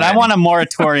take is that I want a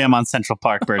moratorium on Central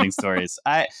Park birding stories.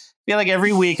 I feel like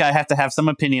every week I have to have some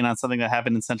opinion on something that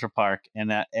happened in Central Park, and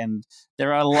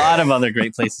there are a lot of other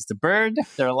great places to bird.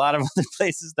 There are a lot of other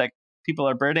places that people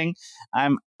are birding. I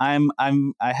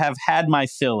have had my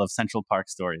fill of Central Park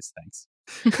stories. Thanks.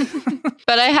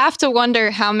 But I have to wonder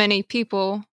how many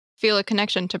people feel a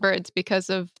connection to birds because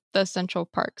of the Central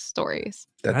Park stories.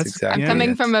 That's exactly. I'm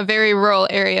coming from a very rural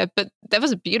area, but that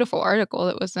was a beautiful article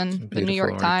that was in the New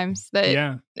York Times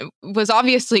that was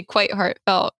obviously quite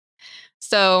heartfelt.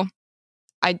 So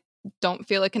I don't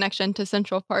feel a connection to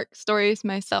Central Park stories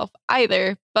myself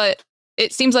either, but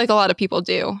it seems like a lot of people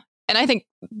do. And I think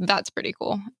that's pretty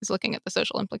cool, is looking at the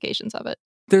social implications of it.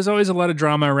 There's always a lot of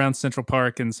drama around Central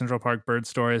Park and Central Park bird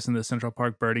stories and the Central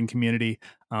Park birding community.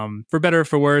 For better or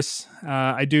for worse,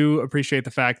 I do appreciate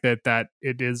the fact that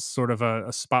it is sort of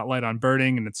a spotlight on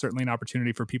birding, and it's certainly an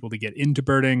opportunity for people to get into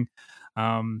birding.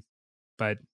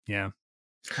 But yeah,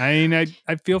 I mean, I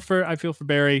feel for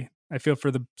Barry. I feel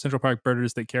for the Central Park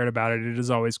birders that cared about it. It is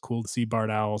always cool to see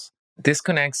barred owls. This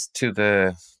connects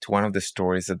to one of the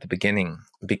stories at the beginning,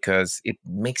 because it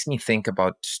makes me think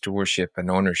about stewardship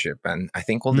and ownership. And I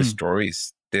think all the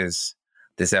stories this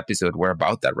episode were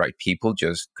about that, right? People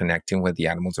just connecting with the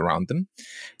animals around them,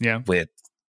 with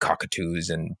cockatoos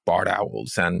and barred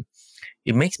owls. And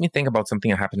it makes me think about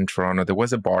something that happened in Toronto. There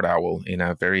was a barred owl in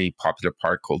a very popular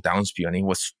park called Downsview, and it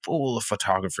was full of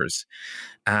photographers.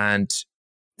 And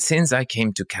since I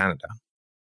came to Canada,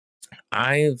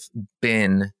 I've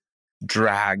been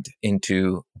dragged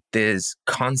into this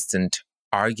constant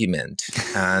argument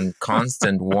and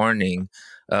constant warning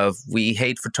of we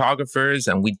hate photographers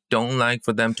and we don't like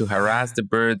for them to harass the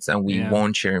birds, and we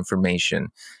won't share information,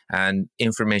 and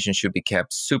information should be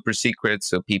kept super secret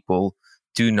so people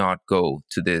do not go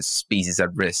to this species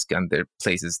at risk and their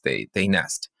places they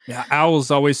nest. Yeah, owls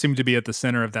always seem to be at the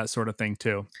center of that sort of thing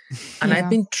too. And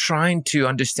I've been trying to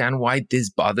understand why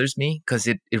this bothers me, because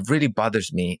it really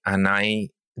bothers me. And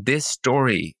this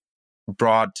story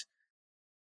brought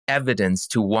evidence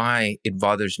to why it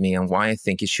bothers me and why I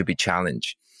think it should be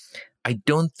challenged. I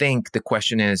don't think the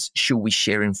question is, should we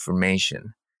share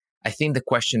information? I think the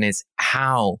question is,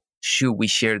 how should we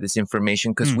share this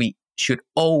information? Because we should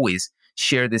always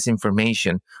share this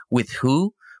information with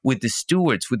who? With the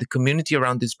stewards, with the community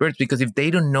around these birds. Because if they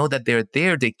don't know that they're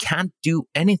there, they can't do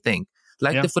anything.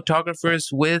 Like the photographers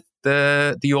with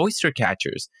the oyster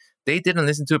catchers. They didn't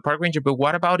listen to a park ranger, but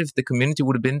what about if the community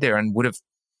would have been there and would have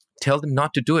told them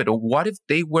not to do it? Or what if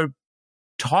they were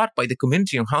taught by the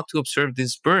community on how to observe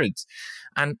these birds?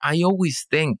 And I always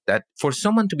think that for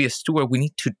someone to be a steward, we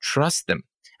need to trust them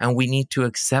and we need to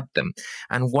accept them.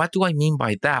 And what do I mean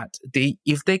by that?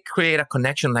 If they create a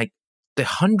connection like the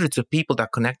hundreds of people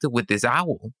that connected with this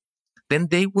owl, then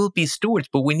they will be stewards,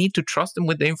 but we need to trust them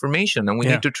with the information, and we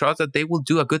need to trust that they will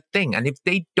do a good thing. And if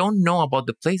they don't know about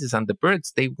the places and the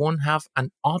birds, they won't have an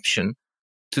option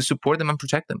to support them and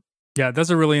protect them. Yeah, that's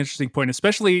a really interesting point,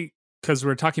 especially because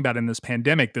we're talking about in this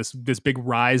pandemic, this big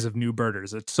rise of new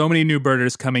birders. It's so many new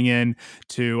birders coming in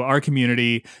to our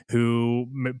community who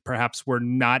perhaps were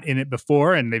not in it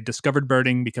before, and they've discovered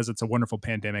birding because it's a wonderful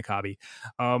pandemic hobby.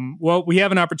 Well, we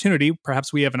have an opportunity,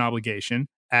 perhaps we have an obligation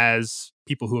as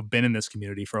people who have been in this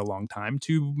community for a long time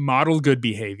to model good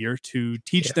behavior, to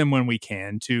teach them when we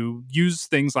can, to use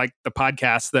things like the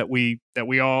podcasts that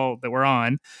we're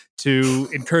on to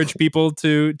encourage people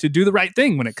to do the right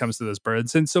thing when it comes to those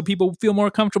birds. And so people feel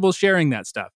more comfortable sharing that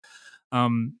stuff.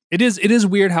 It is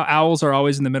weird how owls are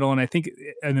always in the middle, and I think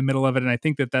in the middle of it. And I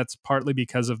think that's partly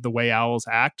because of the way owls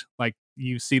act. Like,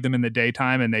 you see them in the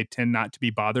daytime and they tend not to be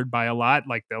bothered by a lot.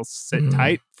 Like, they'll sit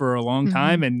tight for a long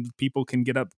time and people can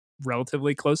get up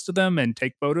relatively close to them and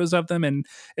take photos of them. And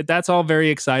that's all very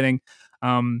exciting.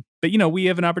 But we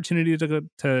have an opportunity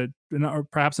to or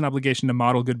perhaps an obligation to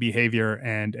model good behavior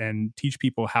and teach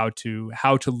people how to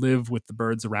live with the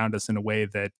birds around us in a way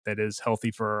that is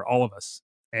healthy for all of us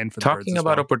and for the birds Talking as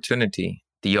about well. Opportunity,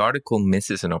 the article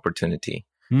misses an opportunity,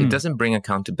 It doesn't bring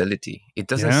accountability. It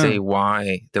doesn't say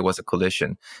why there was a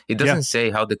collision. It doesn't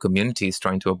say how the community is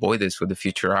trying to avoid this for the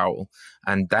future owl.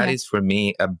 And that is, for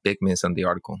me, a big miss on the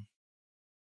article.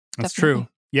 That's true.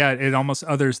 Yeah, it almost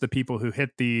others the people who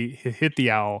hit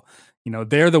the owl. You know,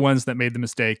 they're the ones that made the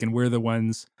mistake, and we're the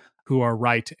ones who are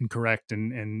right and correct.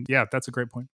 And yeah, that's a great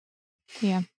point.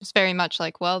 Yeah, it's very much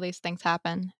like, well, these things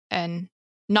happen, and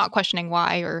not questioning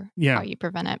why or how you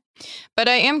prevent it. But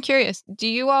I am curious, do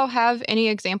you all have any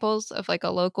examples of like a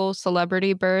local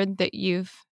celebrity bird that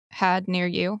you've had near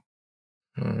you?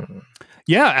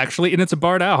 Yeah, actually, and it's a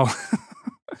barred owl.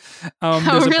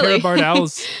 There's a pair of barred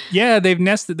owls. Yeah, they've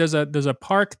nested. There's a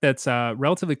park that's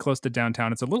relatively close to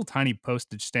downtown. It's a little tiny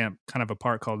postage stamp kind of a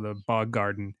park called the Bog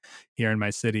Garden here in my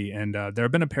city. And there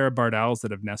have been a pair of barred owls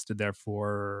that have nested there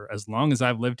for as long as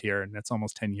I've lived here, and that's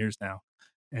almost 10 years now.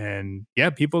 And yeah,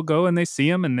 people go and they see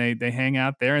them and they hang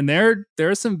out there. And there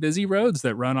are some busy roads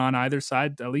that run on either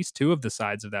side, at least two of the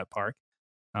sides of that park.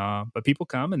 But people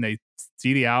come and they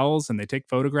see the owls and they take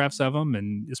photographs of them.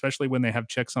 And especially when they have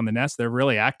chicks on the nest, they're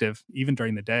really active even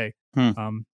during the day.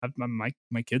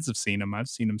 My kids have seen them. I've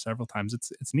seen them several times.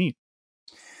 It's neat.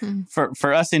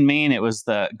 For us in Maine, it was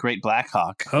the Great Black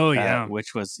Hawk. Oh yeah,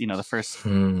 which was the first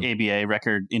ABA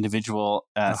record individual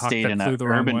stayed in an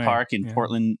urban park in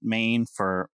Portland, Maine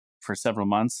for several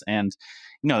months, and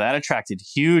that attracted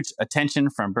huge attention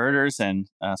from birders and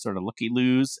sort of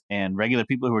looky-loos and regular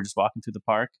people who were just walking through the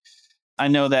park. I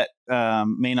know that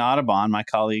Maine Audubon, my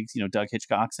colleagues, Doug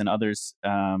Hitchcox and others,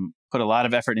 put a lot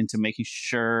of effort into making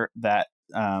sure that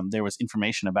there was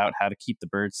information about how to keep the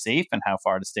birds safe and how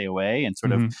far to stay away, and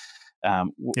sort of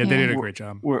they did a great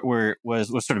job.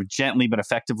 Was sort of gently but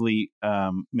effectively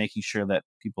making sure that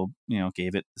people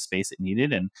gave it the space it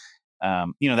needed, and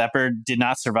that bird did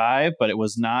not survive, but it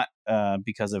was not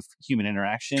because of human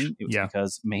interaction. It was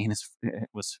because Maine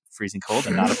was freezing cold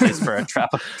and not a place for a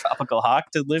tropical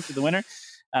hawk to live through the winter.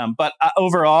 But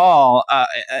overall,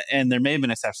 and there may have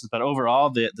been exceptions, but overall,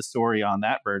 the story on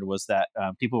that bird was that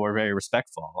people were very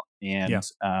respectful, and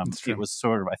it was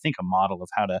sort of, I think, a model of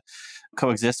how to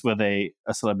coexist with a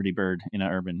celebrity bird in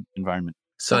an urban environment.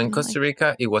 So in Costa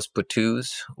Rica, it was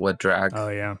Potus what dragged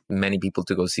many people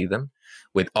to go see them,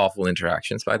 with awful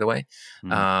interactions, by the way.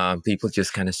 People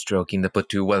just kind of stroking the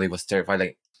Potu while he was terrified.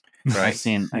 Like, right? I've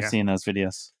seen those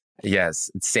videos. Yes,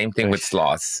 same thing with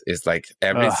sloths. It's like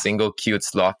every single cute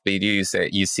sloth video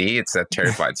you see, it's a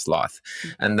terrified sloth.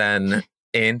 And then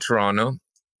in Toronto,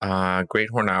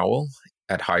 great horned owl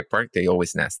at Hyde Park, they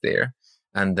always nest there.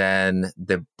 And then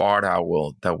the barred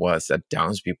owl that was at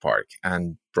Downsby Park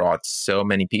and brought so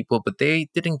many people, but they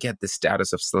didn't get the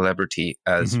status of celebrity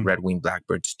as red-winged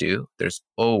blackbirds do. There's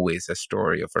always a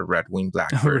story of a red-winged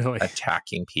blackbird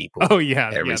attacking people. Oh yeah,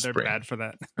 every they're spring. Bad for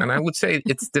that. And I would say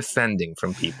it's defending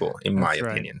from people, in my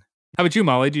opinion. How about you,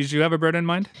 Molly? Did you have a bird in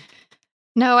mind?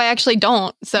 No, I actually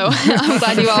don't. So I'm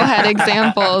glad you all had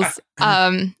examples.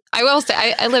 I will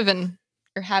say I live in,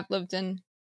 or have lived in,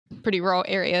 pretty rural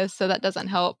areas, so that doesn't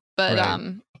help. But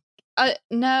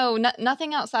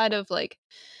nothing outside of like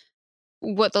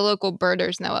what the local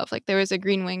birders know of. Like there was a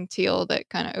green-winged teal that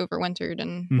kind of overwintered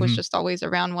and was just always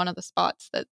around one of the spots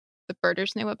that the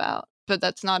birders knew about. But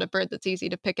that's not a bird that's easy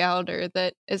to pick out or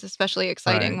that is especially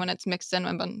exciting when it's mixed in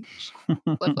with a bunch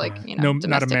of like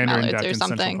domestic mallards or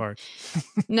something.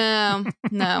 No.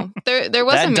 There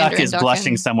was that a mandarin duck is duck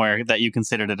blushing somewhere that you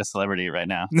considered it a celebrity right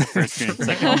now. First, it's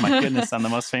like, oh my goodness, I'm the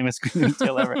most famous green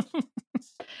tail ever.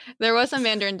 There was a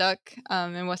mandarin duck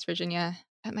in West Virginia.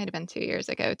 That might have been 2 years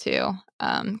ago too.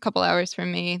 A couple hours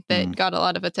from me that got a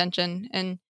lot of attention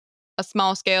in a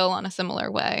small scale on a similar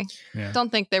way.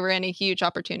 Don't think there were any huge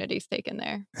opportunities taken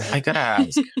there. I gotta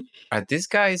ask, are these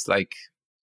guys like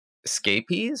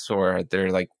escapees or are they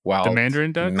like wild the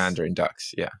mandarin ducks? Mandarin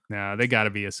ducks, No, they gotta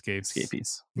be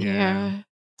escapees. Yeah.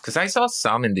 Because I saw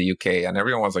some in the UK and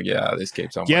everyone was like, they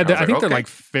escaped somewhere. Yeah, I think they're like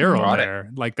feral there.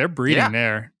 Like they're breeding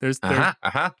there. There's not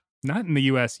in the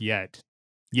US yet.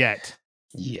 Yet.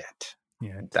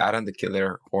 That and the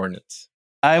killer hornets.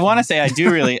 I want to say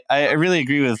I really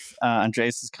agree with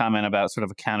Andreas' comment about sort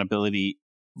of accountability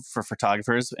for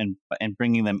photographers and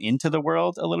bringing them into the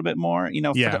world a little bit more.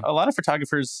 A lot of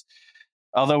photographers,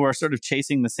 although we're sort of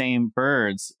chasing the same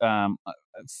birds,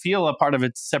 feel a part of a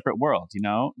separate world.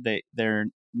 They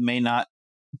may not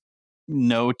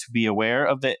know to be aware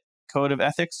of the code of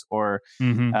ethics or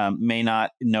may not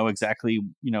know exactly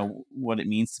what it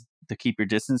means to keep your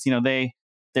distance.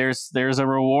 There's a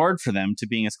reward for them to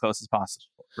being as close as possible,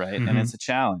 right? And it's a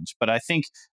challenge. But I think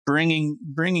bringing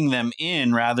them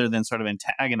in rather than sort of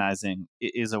antagonizing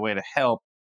is a way to help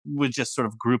with just sort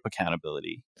of group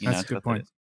accountability. That's a good point.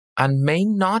 And may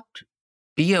not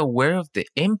be aware of the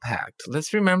impact.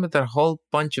 Let's remember that a whole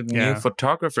bunch of new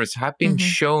photographers have been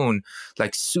shown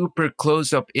like super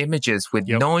close-up images with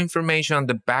no information on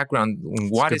the background,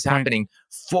 what is happening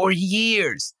for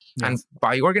years. Yeah. And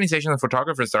by organizational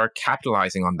photographers are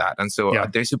capitalizing on that. And so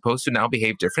they're supposed to now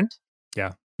behave different.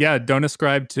 Yeah. Yeah. Don't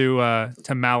ascribe to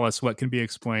malice what can be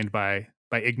explained by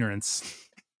ignorance.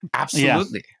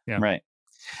 Absolutely. Yeah. Right.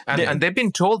 And they've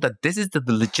been told that this is the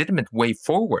legitimate way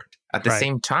forward. At the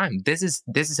same time, this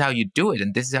is how you do it,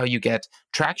 and this is how you get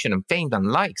traction and fame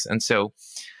and likes. And so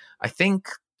I think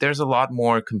there's a lot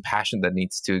more compassion that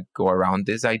needs to go around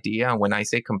this idea. And when I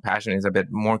say compassion, it's a bit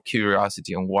more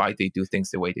curiosity on why they do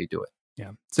things the way they do it.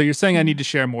 Yeah. So you're saying I need to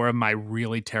share more of my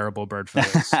really terrible bird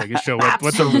photos so I can show what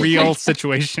the real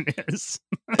situation is.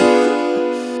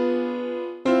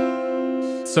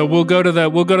 So we'll go to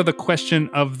the question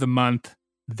of the month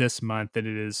this month, and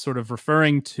it is sort of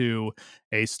referring to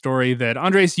a story that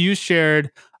Andres, you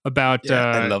shared about.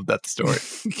 I love that story.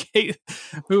 Kate,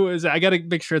 I got to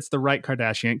make sure it's the right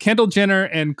Kardashian. Kendall Jenner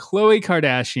and Khloe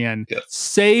Kardashian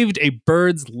saved a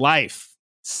bird's life.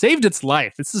 Saved its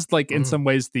life. This is like in some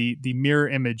ways the mirror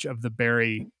image of the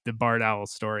Bard Owl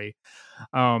story.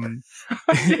 Apparently,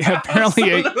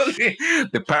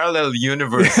 the parallel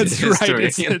universe. That's history, right.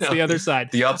 It's the other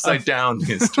side. The upside down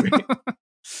history.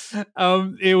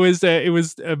 It was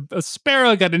a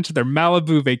sparrow got into their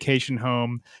Malibu vacation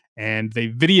home, and they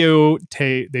video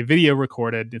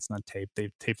recorded. It's not tape. They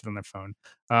taped it on their phone.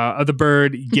 Of the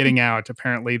bird getting out.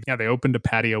 Apparently, they opened a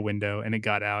patio window and it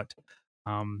got out.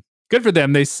 Good for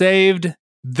them. They saved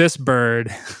this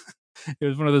bird. It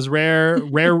was one of those rare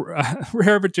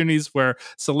opportunities where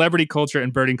celebrity culture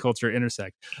and birding culture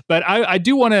intersect. But I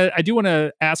do want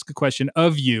to ask a question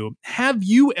of you. Have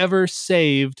you ever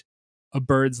saved a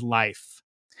bird's life?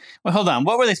 Well, hold on.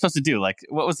 What were they supposed to do? Like,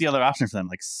 what was the other option for them?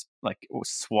 Like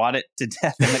swat it to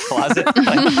death in the closet?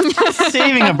 Like,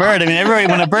 saving a bird. I mean,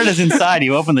 when a bird is inside,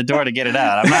 you open the door to get it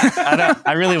out.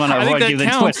 I really want to avoid giving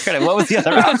too much credit. What was the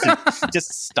other option?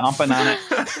 Just stomping on it,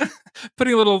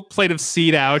 putting a little plate of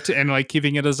seed out, and like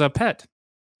keeping it as a pet.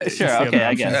 Sure. Okay.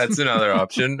 I guess that's another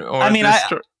option. Or I mean,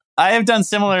 I have done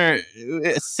similar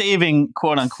saving,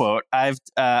 quote unquote. I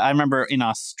remember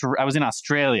I was in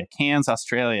Australia, Cairns,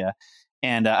 Australia,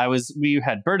 and we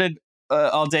had birded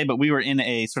all day, but we were in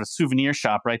a sort of souvenir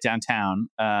shop right downtown,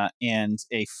 and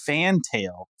a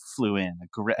fantail flew in.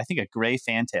 I think a gray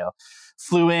fantail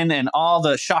flew in, and all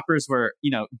the shoppers were,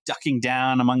 ducking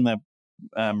down among the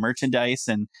merchandise,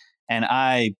 and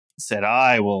I said,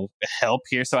 I will help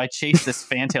here. So I chased this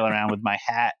fantail around with my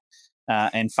hat.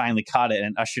 And finally caught it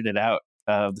and ushered it out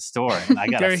of the store. And I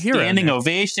got a standing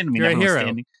ovation. I mean,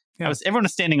 everyone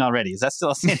was standing already. Is that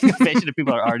still a standing ovation if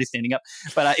people are already standing up?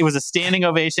 But it was a standing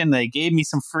ovation. They gave me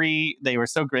they were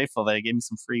so grateful that they gave me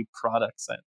some free products.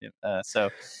 So,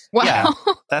 wow. Yeah,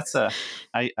 that's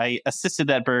I assisted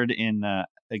that bird in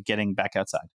getting back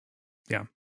outside. Yeah.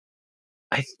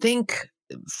 I think,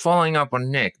 following up on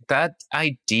Nick, that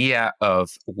idea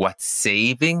of what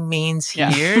saving means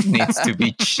here needs to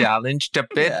be challenged a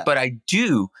bit. Yeah. But I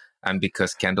do, and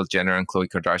because Kendall Jenner and Khloe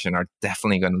Kardashian are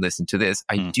definitely going to listen to this,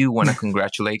 I do want to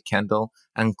congratulate Kendall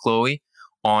and Khloe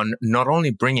on not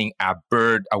only bringing a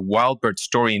wild bird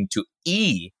story into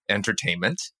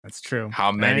entertainment. That's true.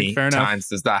 How many times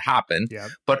does that happen? Yeah.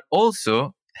 But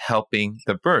also helping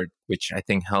the bird, which I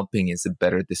think helping is a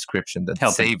better description than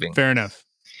saving. Fair enough.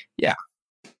 Yeah.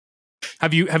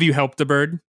 Have you helped a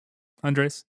bird,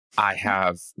 Andres? I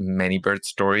have many bird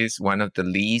stories. One of the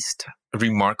least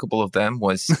remarkable of them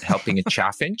was helping a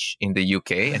chaffinch in the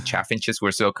UK. And chaffinches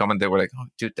were so common. They were like, oh,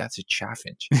 dude, that's a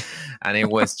chaffinch. And it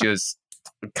was just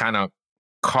kind of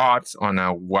caught on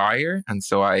a wire. And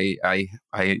so I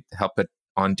help it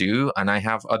undo. And I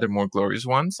have other more glorious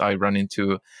ones. I run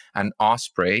into an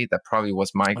osprey that probably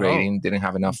was migrating, didn't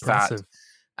have enough fat.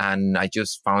 And I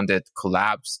just found it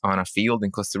collapse on a field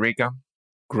in Costa Rica,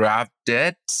 grabbed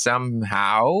it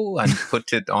somehow and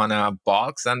put it on a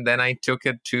box. And then I took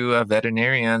it to a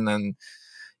veterinarian. And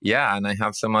I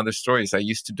have some other stories. I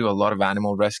used to do a lot of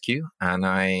animal rescue. And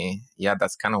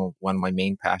that's kind of one of my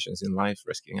main passions in life,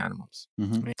 rescuing animals.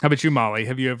 Mm-hmm. How about you, Molly?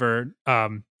 Have you ever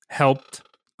helped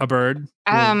a bird?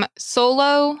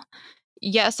 Solo.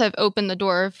 Yes, I've opened the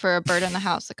door for a bird in the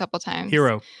house a couple times.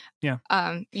 Hero. Yeah.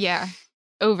 Yeah.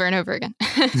 Over and over again.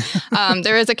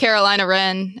 There is a Carolina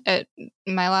wren at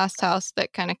my last house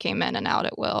that kind of came in and out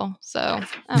at will. So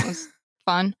that was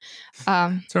fun.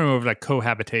 Sort of that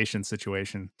cohabitation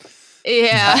situation.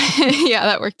 Yeah. Yeah,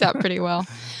 that worked out pretty well.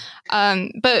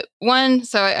 But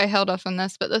I held off on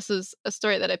this, but this is a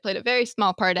story that I played a very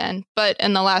small part in. But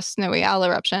in the last snowy owl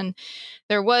eruption,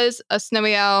 there was a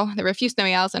snowy owl. There were a few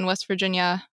snowy owls in West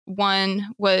Virginia.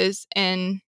 One was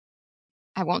in,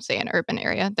 I won't say an urban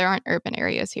area. There aren't urban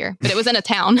areas here, but it was in a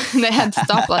town that had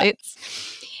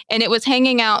stoplights. And it was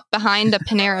hanging out behind a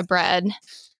Panera Bread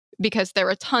because there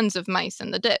were tons of mice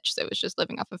in the ditch. So it was just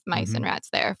living off of mice and rats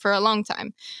there for a long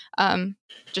time,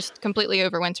 just completely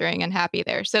overwintering and happy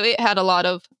there. So it had a lot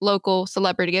of local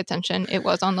celebrity attention. It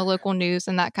was on the local news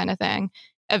and that kind of thing.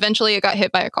 Eventually, it got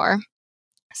hit by a car.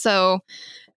 So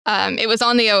it was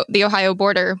on the Ohio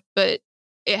border, but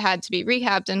it had to be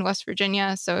rehabbed in West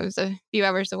Virginia. So it was a few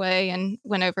hours away, and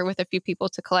went over with a few people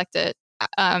to collect it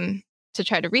to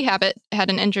try to rehab it. It had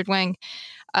an injured wing.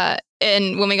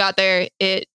 And when we got there,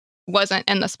 it wasn't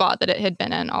in the spot that it had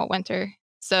been in all winter.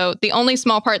 So the only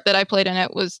small part that I played in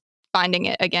it was finding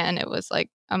it again. It was like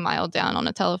a mile down on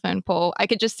a telephone pole. I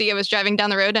could just see, I was driving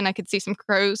down the road and I could see some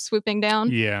crows swooping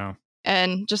down. Yeah.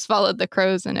 And just followed the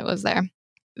crows and it was there.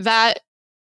 That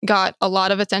got a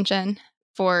lot of attention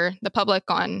for the public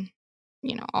on,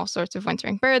 all sorts of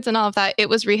wintering birds and all of that. It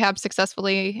was rehabbed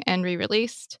successfully and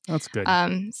re-released. That's good.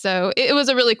 So it was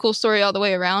a really cool story all the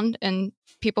way around, and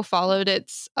people followed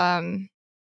its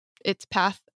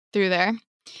path through there.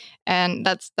 And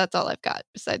that's all I've got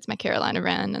besides my Carolina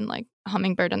wren and like a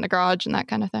hummingbird in the garage and that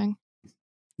kind of thing.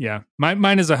 Yeah,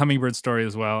 mine is a hummingbird story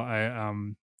as well. I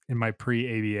in my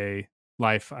pre-ABA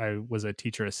life, I was a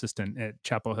teacher assistant at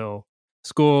Chapel Hill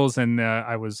schools, and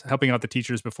I was helping out the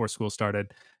teachers before school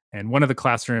started. And one of the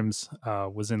classrooms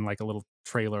was in like a little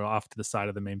trailer off to the side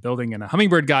of the main building, and a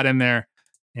hummingbird got in there,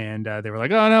 and they were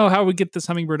like, "Oh no, how do we get this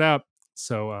hummingbird out?"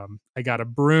 So I got a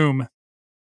broom,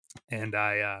 and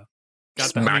I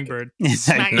got the hummingbird,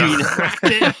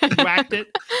 whacked it.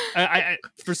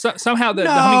 Somehow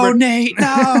the hummingbird. Nate,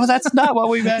 no, that's not what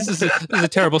we meant. This is a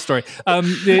terrible story.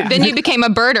 Then you became a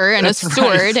birder and a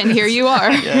steward, and here you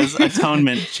are. Yes,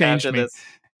 atonement changed me. This.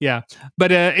 Yeah,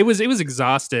 but it was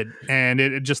exhausted, and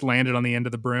it just landed on the end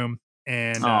of the broom,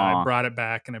 and I brought it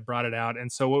back and I brought it out.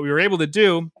 And so what we were able to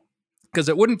do, because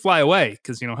it wouldn't fly away,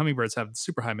 because hummingbirds have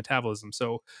super high metabolism.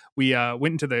 So we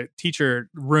went into the teacher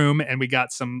room and we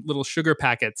got some little sugar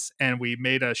packets, and we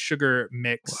made a sugar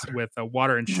mix with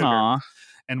water and sugar,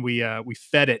 and we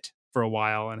fed it for a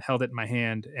while and held it in my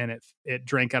hand, and it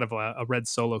drank out of a red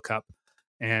Solo cup,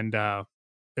 and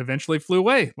eventually flew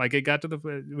away. Like it got to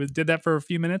did that for a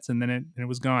few minutes, and then it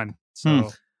was gone.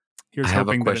 So here's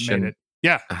hoping that it made it.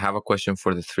 Yeah, I have a question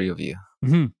for the three of you.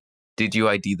 Mm-hmm. Did you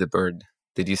ID the bird?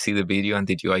 Did you see the video, and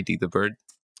did you ID the bird?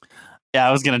 Yeah,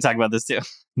 I was going to talk about this too.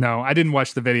 No, I didn't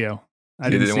watch the video. You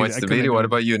didn't watch the video? What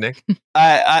about you, Nick?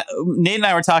 Nate and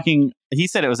I were talking. He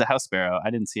said it was a house sparrow. I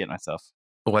didn't see it myself.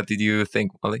 What did you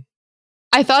think, Molly?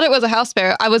 I thought it was a house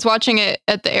sparrow. I was watching it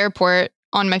at the airport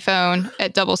on my phone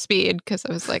at double speed because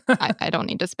I was like, I don't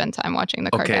need to spend time watching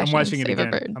the Kardashians I'm watching it save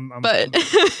again. a bird. But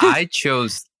I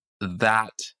chose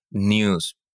that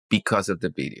news because of the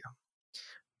video,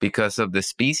 because of the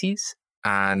species,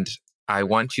 and I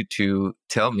want you to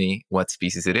tell me what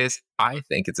species it is. I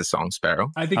think it's a song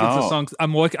sparrow. I think it's a song.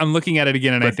 I'm looking at it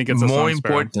again, and I think it's a song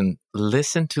sparrow. More important,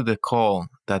 listen to the call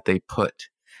that they put,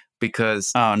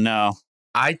 because oh no,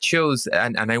 I chose,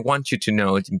 and I want you to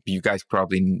know, you guys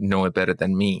probably know it better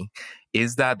than me,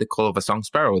 is that the call of a song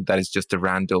sparrow that is just a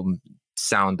random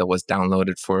sound that was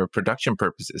downloaded for production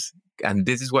purposes. And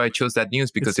this is why I chose that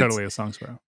news, because it's totally a song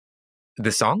sparrow.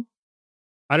 The song?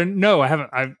 I don't know. I haven't.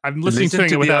 I'm listening to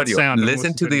it without sound.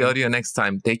 Listen to the audio next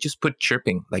time. They just put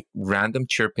chirping, like random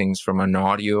chirpings from an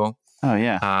audio. Oh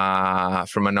yeah.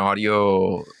 From an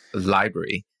audio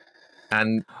library,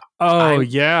 and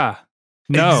yeah.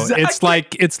 No,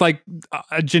 exactly. it's like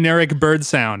a generic bird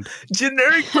sound.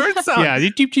 Generic bird sound. Yeah,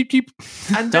 cheep cheep cheep.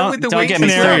 And then with the don't get me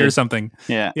canary started. or something.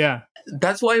 Yeah.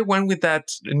 That's why I went with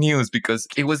that news, because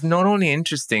it was not only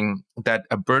interesting that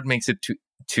a bird makes it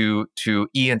to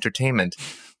E! Entertainment,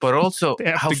 but also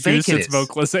how fake it is.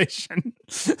 Vocalization.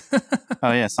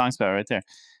 Oh yeah, song sparrow right there.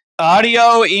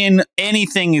 Audio in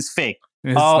anything is fake.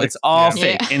 It's all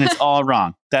fake and it's all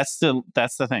wrong. That's the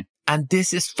thing. And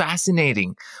this is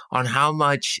fascinating on how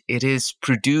much it is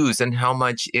produced and how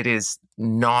much it is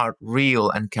not real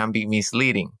and can be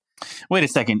misleading. Wait a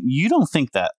second. You don't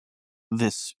think that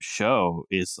this show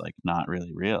is like not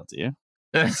really real, do you?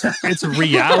 It's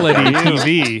reality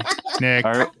TV, Nick.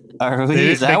 Are we,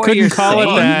 they is that what couldn't you're call saying?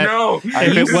 it that No.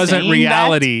 if it wasn't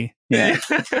reality. Yeah.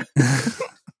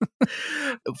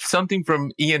 Something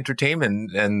from E!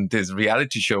 Entertainment and this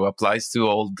reality show applies to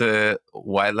all the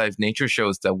wildlife nature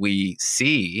shows that we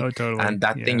see. Oh, totally. And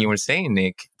that thing you were saying,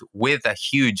 Nick, with a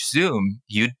huge zoom,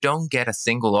 you don't get a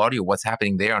single audio what's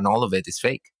happening there, and all of it is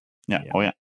fake. Yeah. Oh,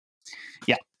 yeah.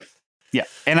 Yeah. Yeah.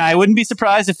 And I wouldn't be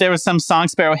surprised if there was some Song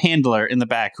Sparrow handler in the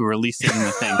back who were leasing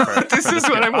the thing for this is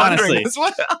what I'm wondering as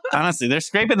well. Honestly, they're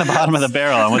scraping the bottom of the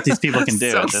barrel on what these people can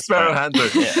do. Song Sparrow handler.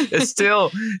 It's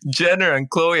still, Jenner and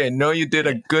Chloe, I know you did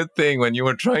a good thing when you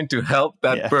were trying to help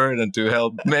that bird and to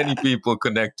help many people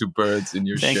connect to birds in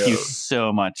your show. Thank you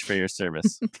so much for your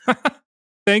service.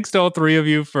 Thanks to all three of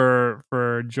you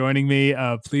for joining me.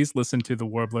 Please listen to the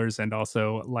Warblers and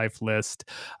also Life List.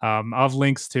 I'll have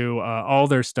links to all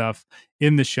their stuff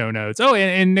in the show notes. Oh,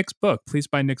 and Nick's book. Please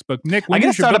buy Nick's book. Nick, when I gotta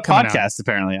is your start a book coming out? podcast.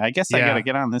 Apparently, I guess I gotta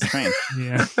get on this train.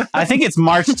 Yeah, I think it's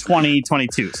March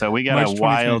 2022. So we got March a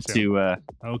while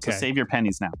 2022. to save your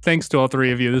pennies now. Thanks to all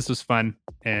three of you. This was fun,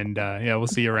 and we'll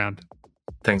see you around.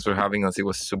 Thanks for having us. It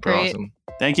was super awesome.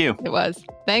 Thank you. It was.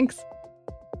 Thanks.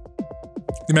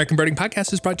 The American Birding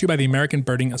Podcast is brought to you by the American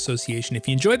Birding Association. If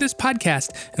you enjoyed this podcast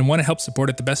and want to help support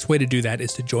it, the best way to do that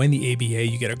is to join the ABA.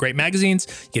 You get our great magazines,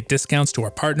 you get discounts to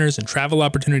our partners, and travel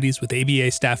opportunities with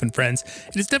ABA staff and friends.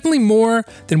 It is definitely more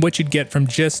than what you'd get from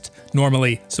just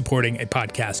normally supporting a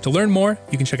podcast. To learn more,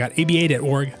 you can check out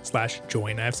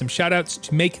aba.org/join. I have some shout outs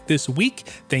to make this week.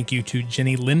 Thank you to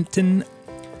Jenny Linton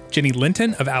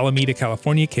of Alameda,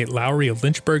 California, Kate Lowry of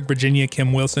Lynchburg, Virginia,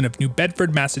 Kim Wilson of New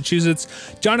Bedford, Massachusetts,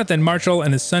 Jonathan Marshall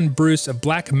and his son Bruce of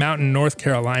Black Mountain, North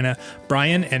Carolina,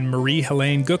 Brian and Marie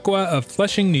Helene Gukwa of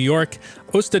Flushing, New York,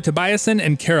 Osta Tobiasen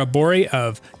and Kara Bori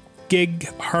of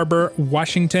Gig Harbor,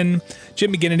 Washington,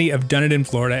 Jim McGinnity of Dunedin,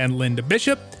 Florida, and Linda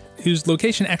Bishop, whose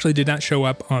location actually did not show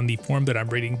up on the form that I'm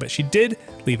reading, but she did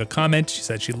leave a comment. She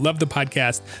said she loved the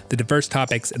podcast, the diverse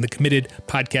topics, and the committed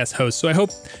podcast host. So I hope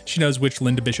she knows which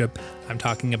Linda Bishop I'm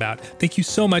talking about. Thank you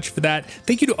so much for that.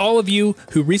 Thank you to all of you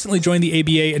who recently joined the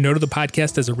ABA and noted the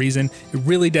podcast as a reason. It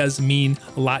really does mean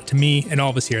a lot to me and all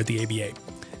of us here at the ABA.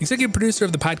 Executive producer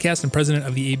of the podcast and president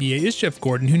of the ABA is Jeff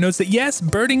Gordon, who notes that yes,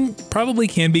 birding probably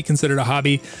can be considered a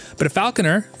hobby, but a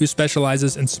falconer who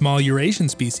specializes in small Eurasian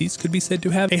species could be said to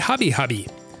have a hobby.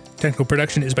 Technical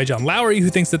production is by John Lowry,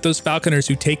 who thinks that those falconers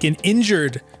who take in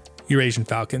injured Eurasian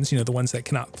falcons, the ones that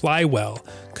cannot fly well,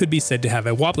 could be said to have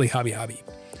a wobbly hobby.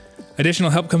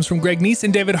 Additional help comes from Greg Neese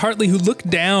and David Hartley, who look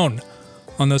down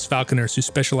on those falconers who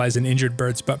specialize in injured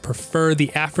birds but prefer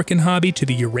the African hobby to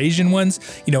the Eurasian ones,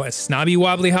 a snobby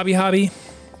wobbly hobby.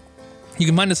 You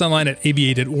can find us online at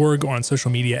aba.org or on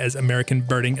social media as American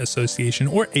Birding Association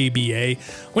or ABA.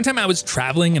 One time I was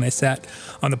traveling and I sat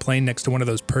on the plane next to one of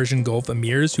those Persian Gulf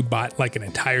emirs who bought like an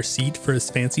entire seat for his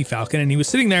fancy falcon, and he was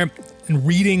sitting there and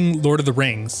reading Lord of the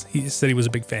Rings. He said he was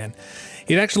a big fan.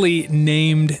 He'd actually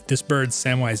named this bird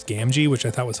Samwise Gamgee, which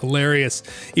I thought was hilarious,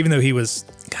 even though he was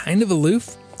kind of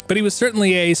aloof, but he was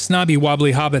certainly a snobby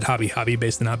wobbly hobby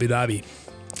based in Abu Dhabi.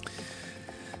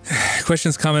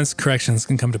 Questions, comments, corrections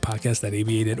can come to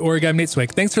podcast@aba.org. I'm Nate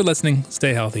Swick. Thanks for listening.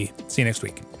 Stay healthy. See you next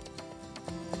week.